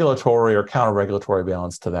deregulatory or counter-regulatory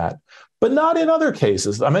balance to that, but not in other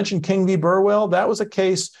cases. I mentioned King v. Burwell. That was a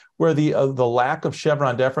case where the lack of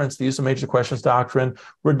Chevron deference, the use of major questions doctrine,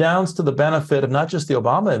 redounds to the benefit of not just the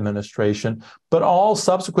Obama administration, but all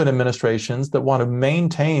subsequent administrations that want to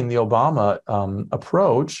maintain the Obama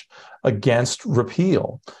approach against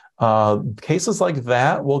repeal. Cases like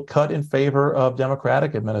that will cut in favor of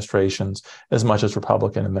Democratic administrations as much as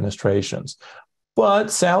Republican administrations.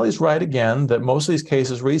 But Sally's right again that most of these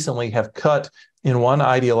cases recently have cut in one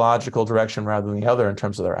ideological direction rather than the other in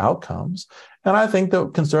terms of their outcomes. And I think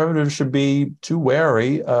that conservatives should be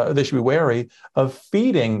wary of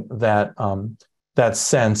feeding that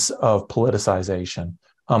sense of politicization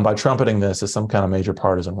by trumpeting this as some kind of major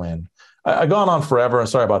partisan win. I've gone on forever, and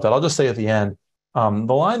sorry about that. I'll just say at the end,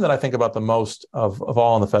 the line that I think about the most of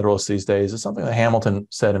all in the Federalist these days is something that Hamilton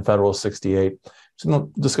said in Federalist 68. It's in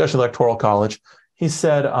the discussion of the Electoral College. He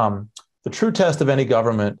said, the true test of any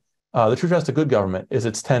government, the true test of good government is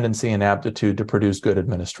its tendency and aptitude to produce good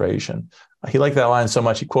administration. He liked that line so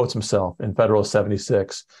much, he quotes himself in Federalist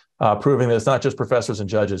 76 proving that it's not just professors and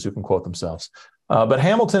judges who can quote themselves. But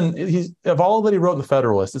Hamilton, of all that he wrote in the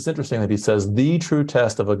Federalist, it's interesting that he says the true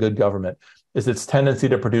test of a good government is its tendency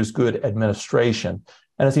to produce good administration.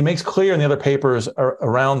 And as he makes clear in the other papers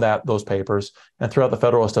around those papers and throughout the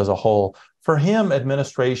Federalist as a whole, for him,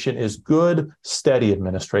 administration is good, steady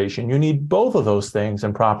administration. You need both of those things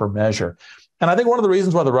in proper measure. And I think one of the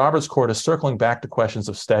reasons why the Roberts Court is circling back to questions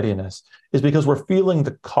of steadiness is because we're feeling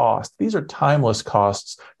the cost. These are timeless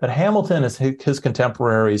costs that Hamilton and his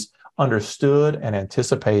contemporaries understood and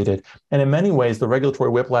anticipated. And in many ways, the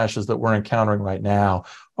regulatory whiplashes that we're encountering right now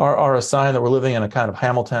are a sign that we're living in a kind of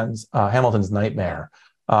Hamilton's nightmare.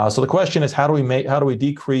 So the question is, how do we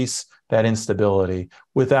decrease that instability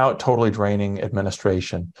without totally draining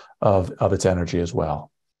administration of its energy as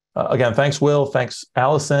well? Again, thanks, Will, thanks,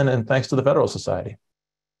 Allison, and thanks to the Federalist Society.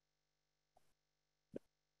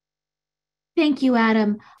 Thank you,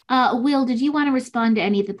 Adam. Will, did you want to respond to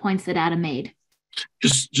any of the points that Adam made?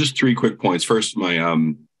 Just three quick points. First,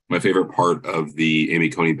 my favorite part of the Amy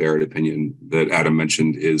Coney Barrett opinion that Adam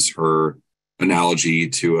mentioned is her analogy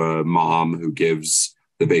to a mom who gives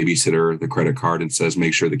the babysitter the credit card and says,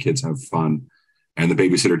 make sure the kids have fun. And the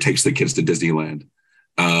babysitter takes the kids to Disneyland.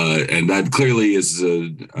 And that clearly is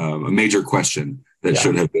a major question that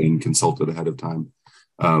should have been consulted ahead of time.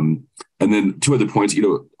 And then two other points,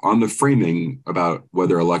 on the framing about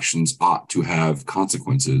whether elections ought to have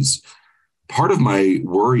consequences, part of my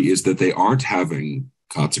worry is that they aren't having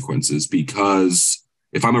consequences, because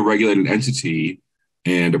if I'm a regulated entity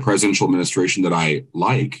and a presidential administration that I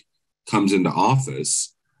like comes into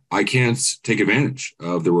office, I can't take advantage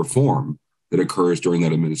of the reform that occurs during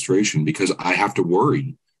that administration because I have to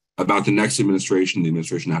worry about the next administration, the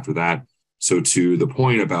administration after that. So to the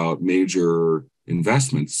point about major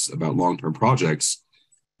investments, about long-term projects,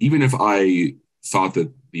 even if I thought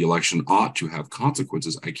that the election ought to have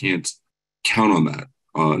consequences, I can't count on that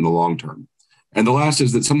in the long term. And the last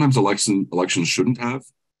is that sometimes elections shouldn't have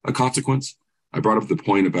a consequence. I brought up the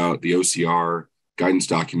point about the OCR guidance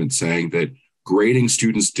document saying that grading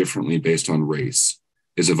students differently based on race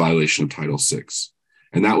is a violation of Title VI.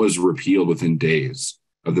 And that was repealed within days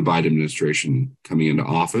of the Biden administration coming into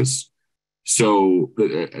office. So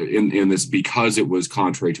in this, because it was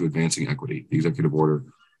contrary to advancing equity, the executive order.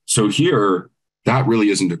 So here, that really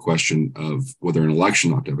isn't a question of whether an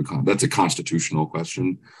election ought to have that's a constitutional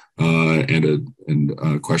question and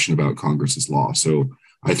a question about Congress's law. So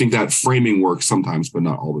I think that framing works sometimes, but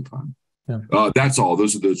not all the time. Yeah. That's all.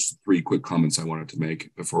 Those are those three quick comments I wanted to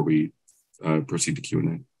make before we proceed to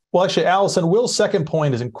Q&A. Well, actually, Allison, Will's second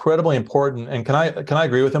point is incredibly important. And can I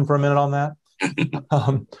agree with him for a minute on that?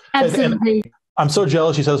 Absolutely. And I'm so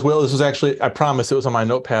jealous. She says, Will, this was actually, I promise it was on my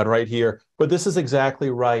notepad right here, but this is exactly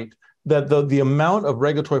right. That the amount of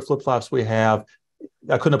regulatory flip-flops we have,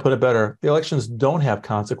 I couldn't have put it better. The elections don't have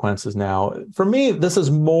consequences now. For me, this is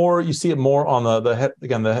more, you see it more on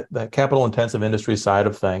the capital-intensive industry side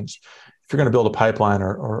of things. If you're going to build a pipeline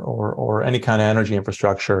or any kind of energy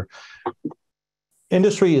infrastructure,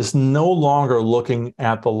 industry is no longer looking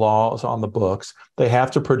at the laws on the books. They have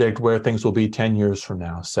to predict where things will be 10 years from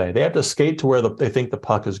now, say. They have to skate to where they think the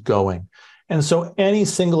puck is going. And so any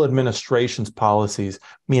single administration's policies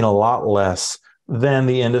mean a lot less than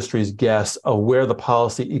the industry's guess of where the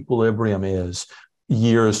policy equilibrium is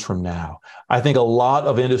years from now. I think a lot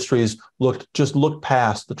of industries look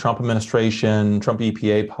past the Trump administration, Trump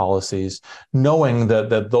EPA policies, knowing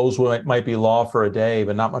that those might be law for a day,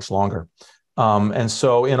 but not much longer. And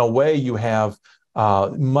so in a way, you have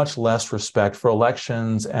much less respect for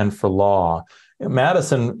elections and for law.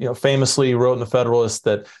 Madison, famously wrote in the Federalist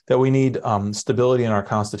that we need stability in our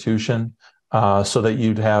Constitution, so that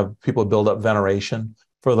you'd have people build up veneration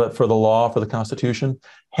for the law, for the Constitution.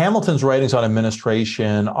 Hamilton's writings on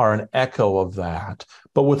administration are an echo of that,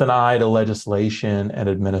 but with an eye to legislation and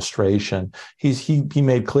administration. He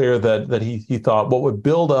made clear that he thought what would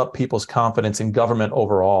build up people's confidence in government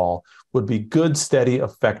overall would be good, steady,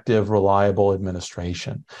 effective, reliable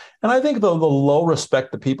administration. And I think the low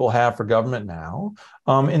respect that people have for government now,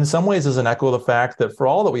 in some ways is an echo of the fact that for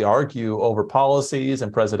all that we argue over policies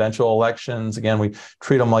and presidential elections, again, we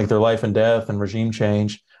treat them like they're life and death and regime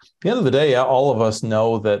change. At the end of the day, all of us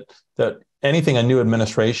know that anything a new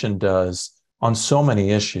administration does on so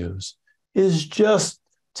many issues is just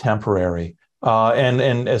temporary.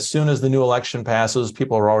 And as soon as the new election passes,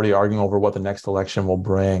 people are already arguing over what the next election will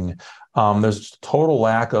bring. There's total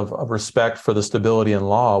lack of respect for the stability in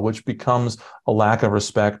law, which becomes a lack of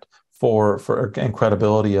respect for and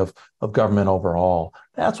credibility of government overall.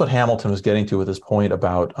 That's what Hamilton was getting to with his point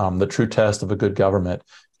about the true test of a good government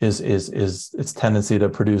is its tendency to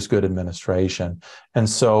produce good administration. And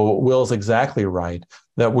so Will's exactly right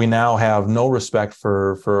that we now have no respect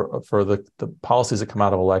for the policies that come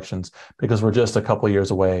out of elections because we're just a couple of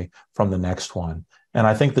years away from the next one. And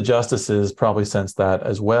I think the justices probably sense that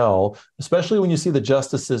as well, especially when you see the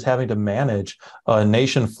justices having to manage a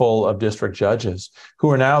nation full of district judges who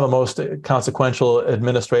are now the most consequential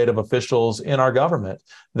administrative officials in our government.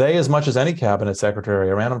 They, as much as any cabinet secretary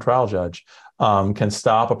or random trial judge, can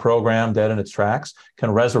stop a program dead in its tracks,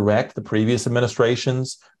 can resurrect the previous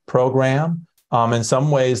administration's program. In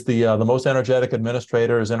some ways, the most energetic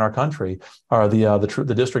administrators in our country are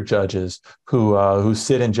the district judges who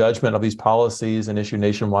sit in judgment of these policies and issue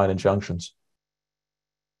nationwide injunctions.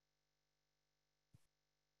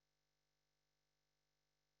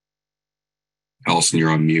 Allison,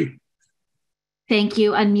 you're on mute. Thank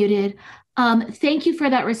you. Unmuted. Thank you for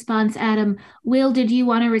that response, Adam. Will, did you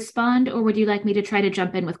want to respond, or would you like me to try to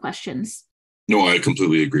jump in with questions? No, I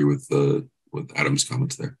completely agree with Adam's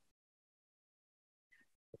comments there.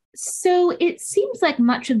 So it seems like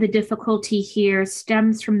much of the difficulty here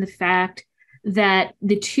stems from the fact that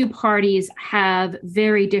the two parties have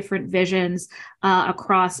very different visions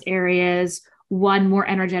across areas, one more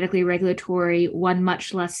energetically regulatory, one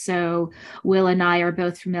much less so. Will and I are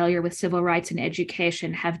both familiar with civil rights and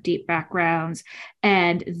education, have deep backgrounds,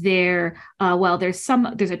 and while there's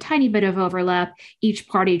a tiny bit of overlap, each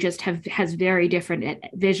party just has very different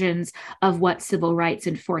visions of what civil rights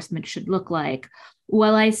enforcement should look like.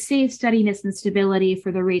 While I see steadiness and stability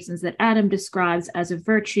for the reasons that Adam describes as a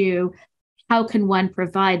virtue, how can one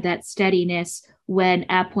provide that steadiness when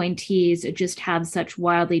appointees just have such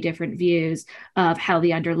wildly different views of how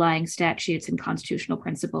the underlying statutes and constitutional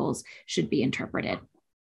principles should be interpreted?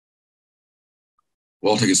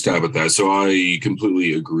 Well, I'll take a stab at that. So I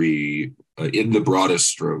completely agree in the broadest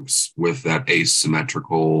strokes with that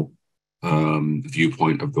asymmetrical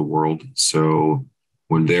viewpoint of the world. So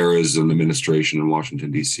when there is an administration in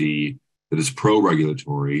Washington, D.C. that is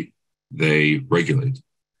pro-regulatory, they regulate.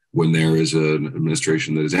 When there is an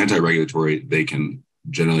administration that is anti-regulatory, they can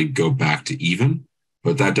generally go back to even,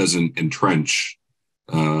 but that doesn't entrench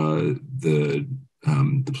the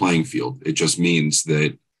playing field. It just means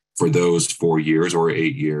that for those 4 years or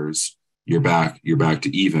 8 years, you're back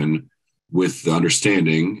to even, with the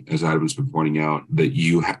understanding, as Adam's been pointing out, that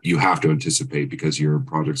you have to anticipate, because your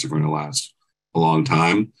projects are going to last a long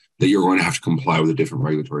time, that you're going to have to comply with a different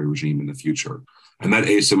regulatory regime in the future. And that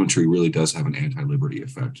asymmetry really does have an anti-liberty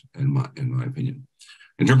effect, in my opinion.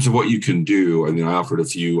 In terms of what you can do, I mean, I offered a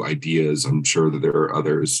few ideas. I'm sure that there are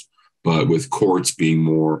others, but with courts being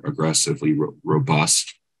more aggressively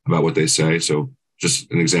robust about what they say. So just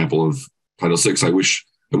an example of Title VI, I wish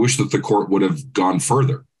that the court would have gone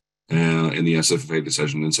further in the SFA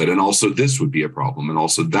decision and said, and also this would be a problem, and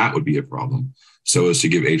also that would be a problem, so as to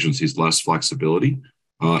give agencies less flexibility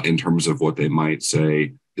in terms of what they might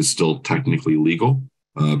say is still technically legal,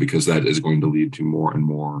 because that is going to lead to more and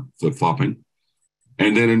more flip-flopping.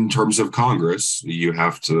 And then in terms of Congress, you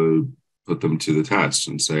have to put them to the test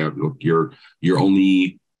and say, look, you're the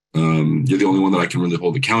only one that I can really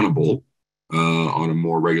hold accountable on a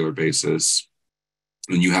more regular basis.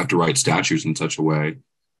 And you have to write statutes in such a way,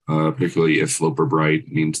 particularly if Loper Bright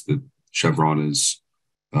means that Chevron is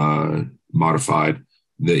modified,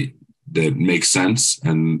 that makes sense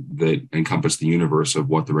and that encompass the universe of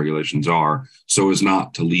what the regulations are, so as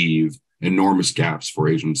not to leave enormous gaps for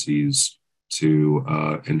agencies to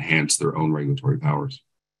enhance their own regulatory powers.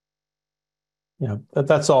 Yeah,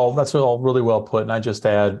 that's all really well put. And I just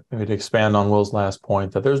add, maybe to expand on Will's last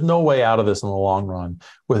point, that there's no way out of this in the long run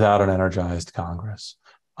without an energized Congress.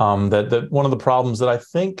 That one of the problems that I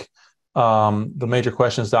think the major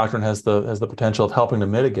questions doctrine has the potential of helping to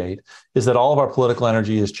mitigate is that all of our political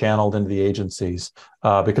energy is channeled into the agencies,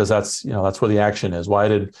 because that's where the action is. Why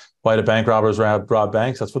did bank robbers rob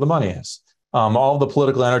banks? That's where the money is. All of the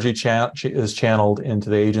political energy is channeled into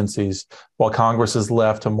the agencies, while Congress is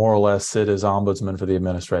left to more or less sit as ombudsman for the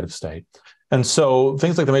administrative state. And so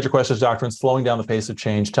things like the major questions doctrine, slowing down the pace of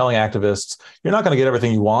change, telling activists, you're not going to get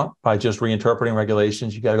everything you want by just reinterpreting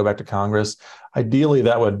regulations. You got to go back to Congress. Ideally,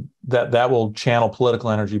 that will channel political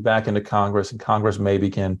energy back into Congress, and Congress may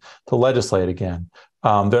begin to legislate again.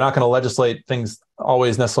 They're not going to legislate things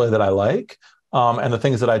always necessarily that I like. And the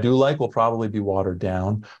things that I do like will probably be watered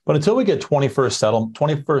down. But until we get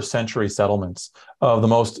 21st century settlements of the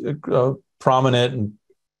most prominent and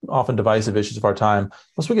often divisive issues of our time,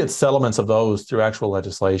 once we get settlements of those through actual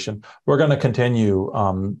legislation, we're going to continue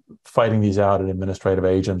fighting these out in administrative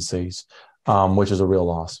agencies, which is a real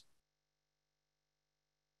loss.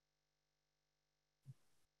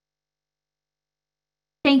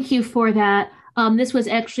 Thank you for that. This was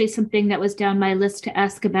actually something that was down my list to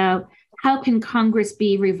ask about. How can Congress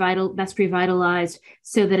be best revitalized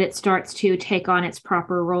so that it starts to take on its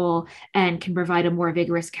proper role and can provide a more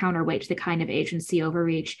vigorous counterweight to the kind of agency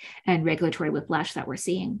overreach and regulatory whiplash that we're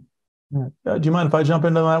seeing? Do you mind if I jump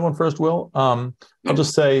into that one first, Will? I'll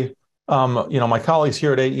just say, my colleagues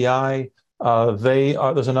here at AEI,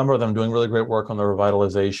 there's a number of them doing really great work on the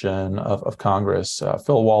revitalization of Congress.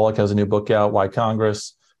 Phil Wallach has a new book out, Why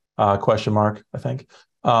Congress? I think.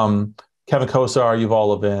 Kevin Kosar, Yuval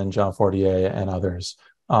Levin, John Fortier, and others.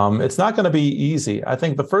 It's not going to be easy. I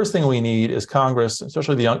think the first thing we need is Congress,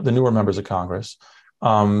 especially the newer members of Congress,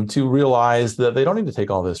 to realize that they don't need to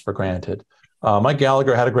take all this for granted. Mike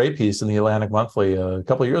Gallagher had a great piece in the Atlantic Monthly a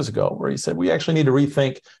couple of years ago where he said we actually need to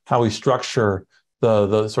rethink how we structure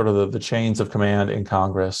the chains of command in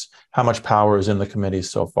Congress, how much power is in the committees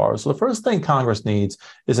so far. So the first thing Congress needs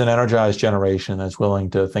is an energized generation that's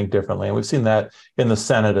willing to think differently. And we've seen that in the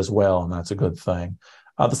Senate as well, and that's a good thing.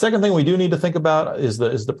 The second thing we do need to think about is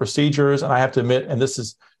the procedures. And I have to admit, and this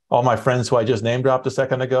is all my friends who I just name dropped a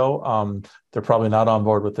second ago, they're probably not on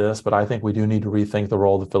board with this, but I think we do need to rethink the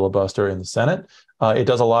role of the filibuster in the Senate. It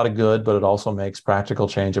does a lot of good, but it also makes practical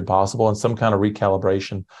change impossible, and some kind of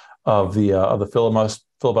recalibration of the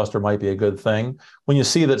filibuster might be a good thing. When you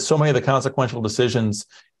see that so many of the consequential decisions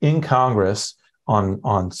in Congress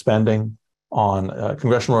on spending, on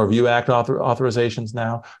Congressional Review Act authorizations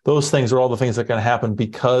now, those things are all the things that can happen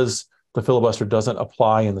because the filibuster doesn't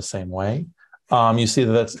apply in the same way. You see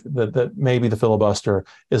that maybe the filibuster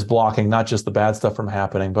is blocking not just the bad stuff from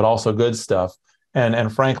happening, but also good stuff.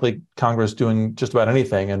 And frankly, Congress doing just about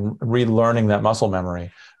anything and relearning that muscle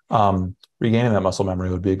memory. Regaining that muscle memory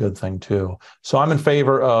would be a good thing too. So I'm in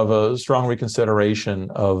favor of a strong reconsideration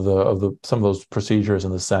of some of those procedures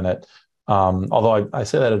in the Senate. Although I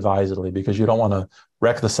say that advisedly because you don't want to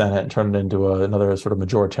wreck the Senate and turn it into another sort of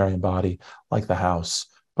majoritarian body like the House.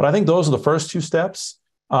 But I think those are the first two steps.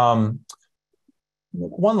 One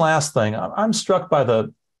last thing, I'm struck by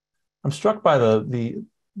the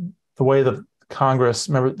way that Congress,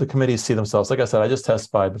 remember, the committees see themselves. Like I said, I just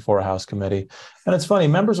testified before a House committee. And it's funny,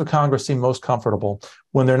 members of Congress seem most comfortable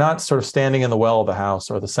when they're not sort of standing in the well of the House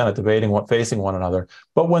or the Senate facing one another,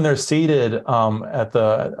 but when they're seated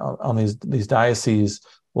on these dioceses,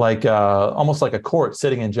 like almost like a court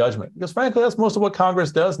sitting in judgment. Because frankly, that's most of what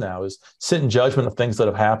Congress does now, is sit in judgment of things that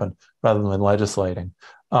have happened rather than legislating.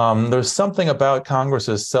 There's something about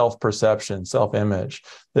Congress's self-perception, self-image,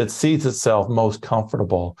 that sees itself most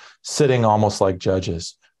comfortable sitting almost like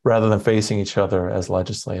judges rather than facing each other as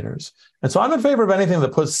legislators. And so I'm in favor of anything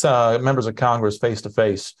that puts members of Congress face to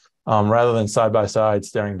face rather than side by side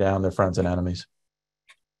staring down their friends and enemies.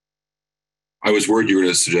 I was worried you were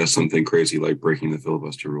going to suggest something crazy like breaking the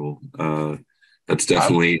filibuster rule. That's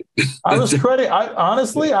definitely. I was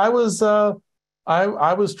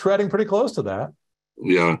treading pretty close to that.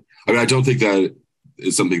 Yeah, I mean, I don't think that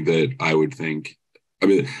is something that I would think. I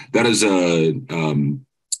mean, that is a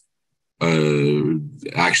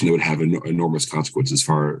action that would have enormous consequences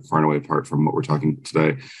far and away apart from what we're talking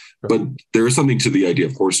today. Sure. But there is something to the idea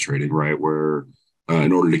of horse trading, right? Where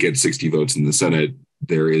in order to get 60 votes in the Senate,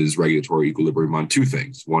 there is regulatory equilibrium on two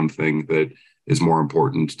things. One thing that is more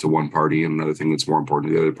important to one party and another thing that's more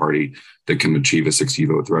important to the other party that can achieve a 60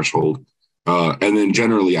 vote threshold. And then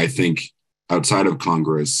generally, I think outside of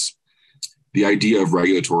Congress, the idea of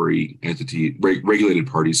regulated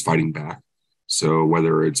parties fighting back. So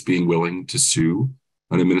whether it's being willing to sue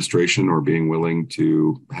an administration or being willing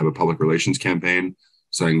to have a public relations campaign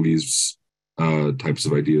saying these types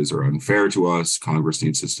of ideas are unfair to us, Congress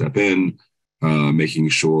needs to step in, making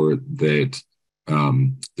sure that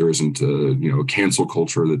there isn't a cancel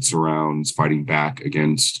culture that surrounds fighting back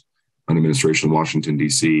against an administration in Washington,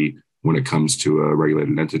 D.C. when it comes to a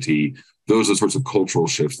regulated entity. Those are the sorts of cultural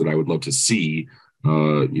shifts that I would love to see,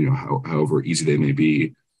 however easy they may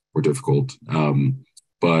be or difficult.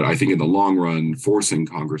 But I think in the long run, forcing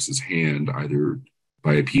Congress's hand, either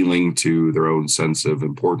by appealing to their own sense of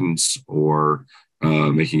importance or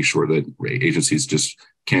making sure that agencies just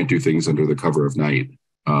can't do things under the cover of night,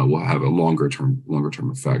 will have a longer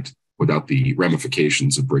term effect without the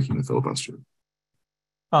ramifications of breaking the filibuster.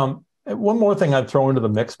 One more thing I'd throw into the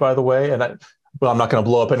mix, by the way, and I'm not going to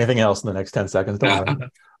blow up anything else in the next 10 seconds. Don't worry.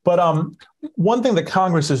 But one thing that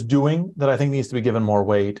Congress is doing that I think needs to be given more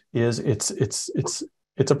weight is its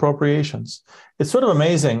appropriations. It's sort of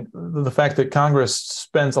amazing the fact that Congress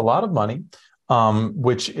spends a lot of money,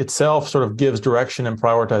 which itself sort of gives direction and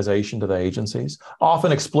prioritization to the agencies,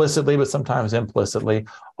 often explicitly, but sometimes implicitly.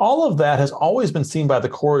 All of that has always been seen by the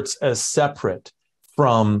courts as separate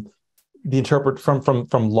from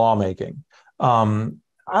from lawmaking.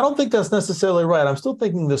 I don't think that's necessarily right. I'm still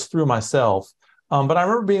thinking this through myself. But I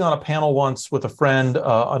remember being on a panel once with a friend,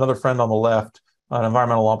 another friend on the left, an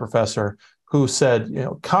environmental law professor, who said,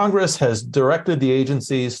 Congress has directed the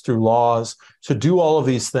agencies through laws to do all of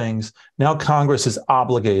these things. Now Congress is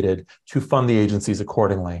obligated to fund the agencies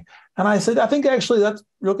accordingly. And I said, I think actually that's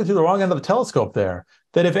looking through the wrong end of the telescope there,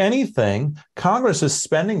 that if anything, Congress's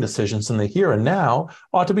spending decisions in the here and now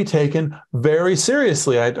ought to be taken very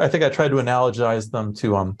seriously. I think I tried to analogize them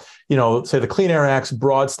to, say the Clean Air Act's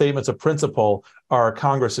broad statements of principle are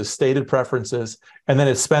Congress's stated preferences, and then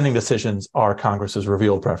its spending decisions are Congress's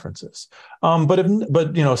revealed preferences.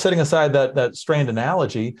 But setting aside that strained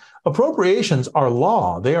analogy, appropriations are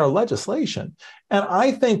law; they are legislation, and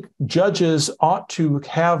I think judges ought to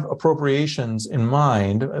have appropriations in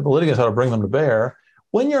mind. The litigants ought to bring them to bear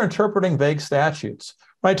when you're interpreting vague statutes.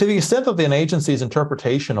 Right, to the extent that an agency's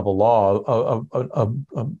interpretation of a law,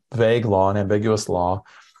 a vague law, an ambiguous law,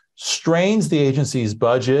 strains the agency's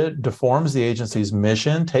budget, deforms the agency's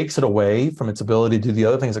mission, takes it away from its ability to do the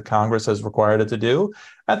other things that Congress has required it to do,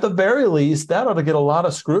 at the very least, that ought to get a lot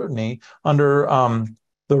of scrutiny under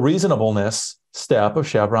the reasonableness step of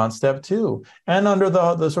Chevron step 2, and under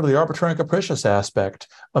the sort of the arbitrary and capricious aspect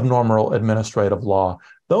of normal administrative law.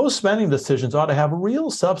 Those spending decisions ought to have real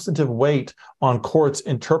substantive weight on courts'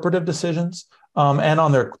 interpretive decisions, and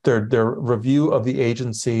on their review of the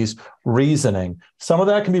agency's reasoning. Some of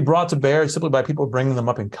that can be brought to bear simply by people bringing them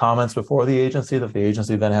up in comments before the agency that the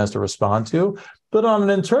agency then has to respond to. But on an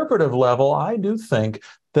interpretive level, I do think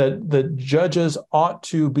that the judges ought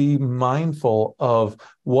to be mindful of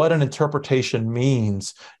what an interpretation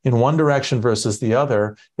means in one direction versus the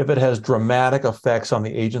other if it has dramatic effects on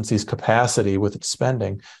the agency's capacity with its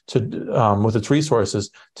spending, with its resources,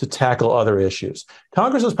 to tackle other issues.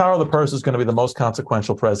 Congress's power of the purse is going to be the most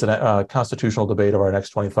consequential constitutional debate of our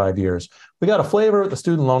next 25 years. We got a flavor of the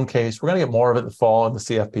student loan case. We're going to get more of it in the fall in the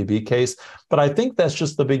CFPB case. But I think that's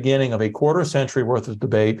just the beginning of a quarter century worth of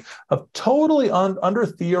debate of totally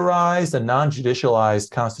under-theorized and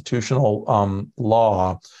non-judicialized constitutional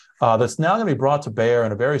law that's now going to be brought to bear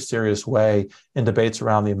in a very serious way in debates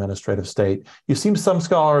around the administrative state. You've seen some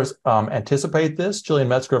scholars anticipate this. Gillian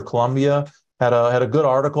Metzger of Columbia had a good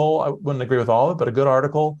article. I wouldn't agree with all of it, but a good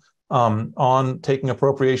article on taking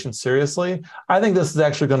appropriations seriously. I think this is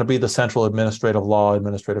actually going to be the central administrative law,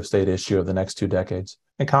 administrative state issue of the next 2 decades.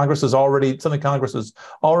 And Congress is already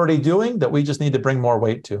doing that we just need to bring more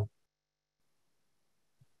weight to.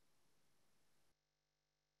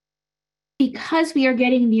 Because we are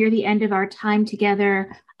getting near the end of our time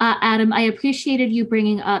together, Adam, I appreciated you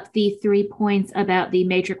bringing up the 3 points about the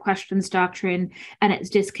major questions doctrine and its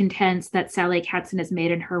discontents that Sally Katzen has made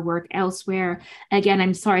in her work elsewhere. Again,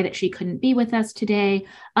 I'm sorry that she couldn't be with us today.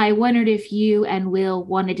 I wondered if you and Will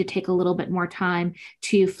wanted to take a little bit more time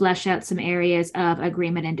to flesh out some areas of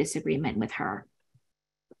agreement and disagreement with her.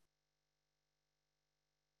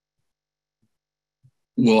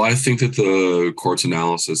 Well, I think that the court's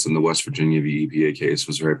analysis in the West Virginia v. EPA case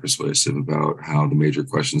was very persuasive about how the major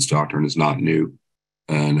questions doctrine is not new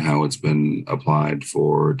and how it's been applied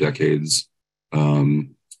for decades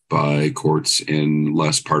by courts in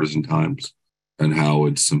less partisan times, and how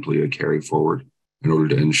it's simply a carry forward in order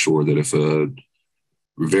to ensure that if a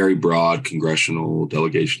very broad congressional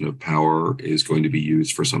delegation of power is going to be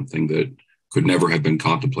used for something that could never have been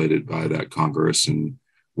contemplated by that Congress and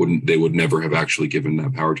they would never have actually given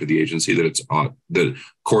that power to the agency, that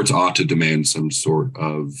courts ought to demand some sort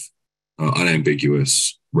of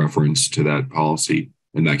unambiguous reference to that policy.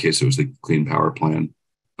 In that case, it was the Clean Power Plan,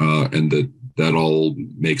 and that all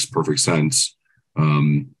makes perfect sense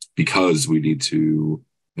because we need to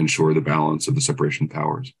ensure the balance of the separation of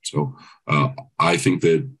powers. So I think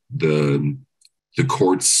that the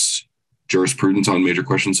court's jurisprudence on major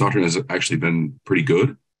questions doctrine has actually been pretty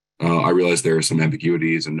good. I realize there are some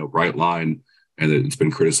ambiguities and no bright line, and that it's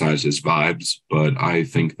been criticized as vibes, but I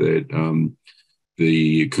think that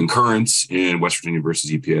the concurrence in West Virginia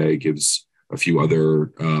versus EPA gives a few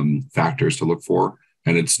other factors to look for,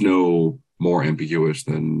 and it's no more ambiguous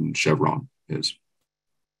than Chevron is.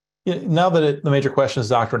 Yeah, now that the major questions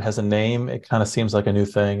doctrine has a name, it kind of seems like a new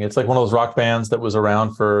thing. It's like one of those rock bands that was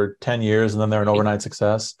around for 10 years and then they're an overnight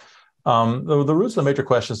success. The roots of the major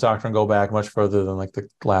questions doctrine go back much further than like the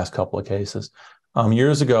last couple of cases.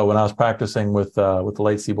 Years ago, when I was practicing with the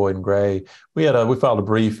late C. Boyden Gray, we filed a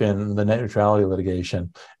brief in the net neutrality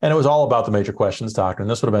litigation, and it was all about the major questions doctrine.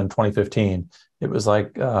 This would have been 2015. It was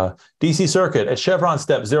like DC Circuit at Chevron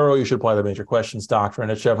step 0, you should apply the major questions doctrine.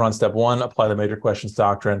 At Chevron step 1, apply the major questions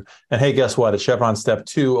doctrine. And hey, guess what? At Chevron step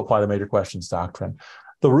 2, apply the major questions doctrine.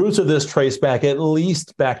 the roots of this trace back at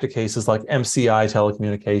least back to cases like MCI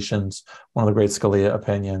telecommunications, one of the great Scalia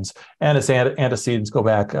opinions, and its antecedents go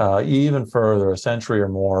back even further, a century or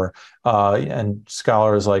more. And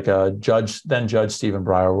scholars like Judge Stephen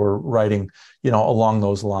Breyer were writing, along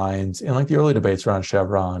those lines in like the early debates around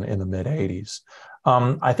Chevron in the mid 80s.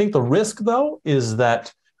 I think the risk, though, is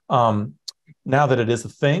that now that it is a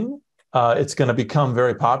thing, it's going to become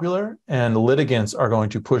very popular, and litigants are going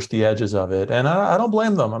to push the edges of it. And I don't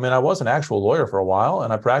blame them. I mean, I was an actual lawyer for a while,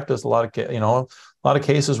 and I practiced a lot of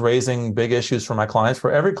cases raising big issues for my clients.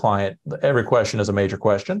 For every client, every question is a major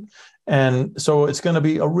question, and so it's going to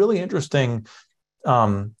be a really interesting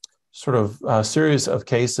series of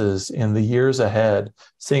cases in the years ahead,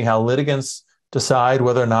 seeing how litigants decide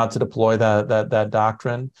whether or not to deploy that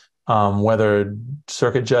doctrine. Whether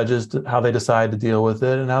circuit judges, how they decide to deal with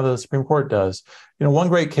it, and how the Supreme Court does. One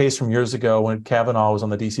great case from years ago when Kavanaugh was on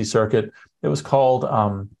the D.C. Circuit, it was called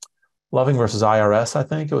Loving versus IRS, I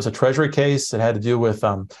think. It was a Treasury case. It had to do with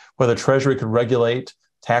whether Treasury could regulate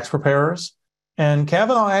tax preparers. And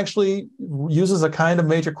Kavanaugh actually uses a kind of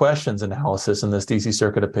major questions analysis in this D.C.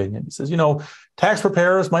 Circuit opinion. He says, tax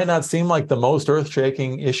preparers might not seem like the most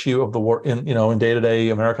earth-shaking issue of the war in day-to-day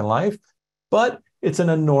American life, but it's an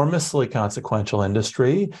enormously consequential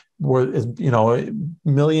industry where,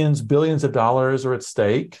 millions, billions of dollars are at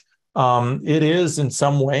stake. It is in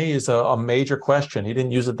some ways a major question. He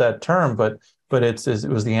didn't use that term, but it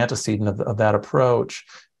was the antecedent of that approach.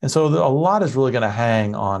 And so a lot is really going to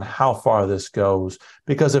hang on how far this goes,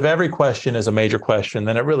 because if every question is a major question,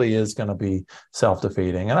 then it really is going to be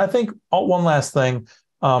self-defeating. And I think one last thing,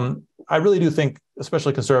 I really do think,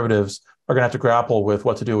 especially conservatives, are going to have to grapple with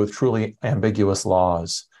what to do with truly ambiguous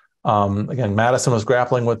laws. Again, Madison was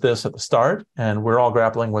grappling with this at the start, and we're all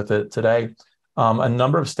grappling with it today. A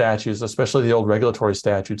number of statutes, especially the old regulatory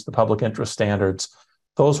statutes, the public interest standards,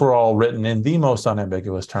 those were all written in the most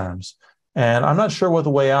unambiguous terms. And I'm not sure what the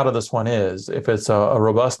way out of this one is, if it's a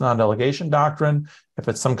robust non-delegation doctrine, if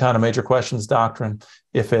it's some kind of major questions doctrine,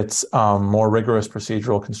 if it's more rigorous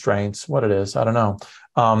procedural constraints, what it is, I don't know.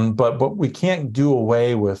 But we can't do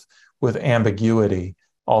away with ambiguity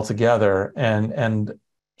altogether, and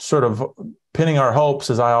sort of pinning our hopes,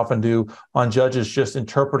 as I often do, on judges just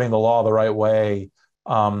interpreting the law the right way.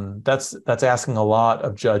 That's asking a lot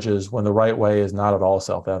of judges when the right way is not at all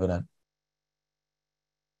self-evident.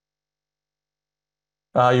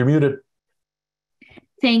 You're muted.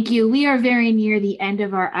 Thank you. We are very near the end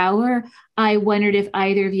of our hour. I wondered if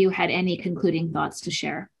either of you had any concluding thoughts to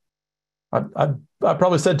share. I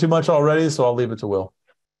probably said too much already, so I'll leave it to Will.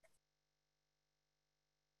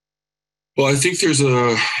 Well, I think there's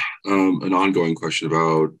an ongoing question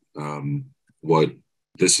about what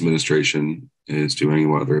this administration is doing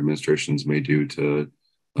and what other administrations may do to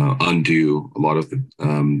undo a lot of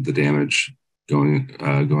the damage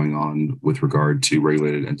going on with regard to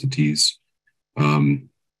regulated entities.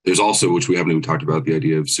 There's also, which we haven't even talked about, the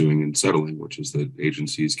idea of suing and settling, which is that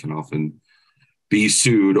agencies can often be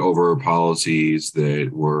sued over policies that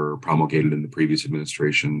were promulgated in the previous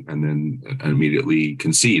administration and then immediately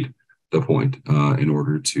concede the point in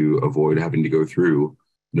order to avoid having to go through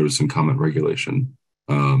notice and comment regulation.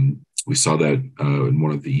 We saw that in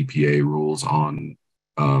one of the EPA rules on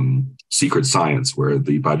secret science, where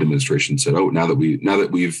the Biden administration said, "Oh, now that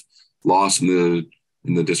we've lost in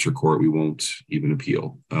the district court, we won't even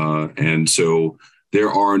appeal." And so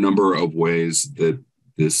there are a number of ways that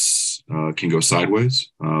this can go sideways.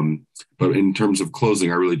 But in terms of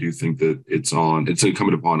closing, I really do think that it's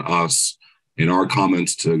incumbent upon us in our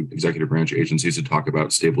comments to executive branch agencies to talk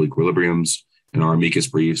about stable equilibriums, in our amicus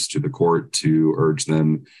briefs to the court to urge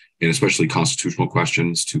them, in especially constitutional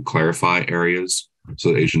questions, to clarify areas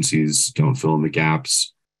so that agencies don't fill in the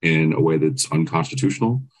gaps in a way that's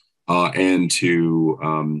unconstitutional, and to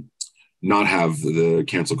not have the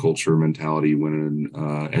cancel culture mentality when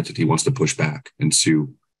an entity wants to push back and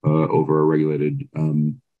sue over a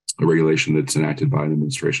regulation that's enacted by an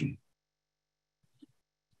administration.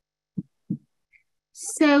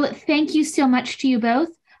 So thank you so much to you both.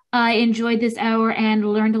 I enjoyed this hour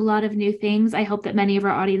and learned a lot of new things. I hope that many of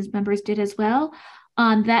our audience members did as well.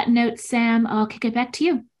 On that note, Sam, I'll kick it back to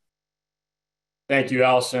you. Thank you,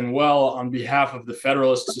 Allison. Well, on behalf of the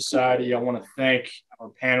Federalist Society, I want to thank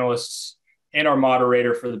our panelists and our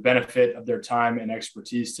moderator for the benefit of their time and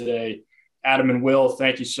expertise today. Adam and Will,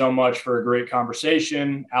 thank you so much for a great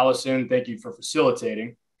conversation. Allison, thank you for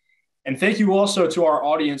facilitating. And thank you also to our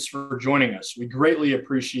audience for joining us. We greatly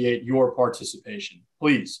appreciate your participation.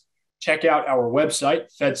 Please check out our website,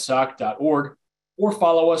 fedsoc.org, or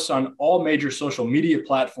follow us on all major social media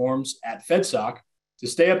platforms at FedSoc to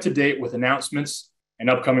stay up to date with announcements and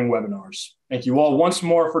upcoming webinars. Thank you all once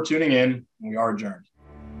more for tuning in, and we are adjourned.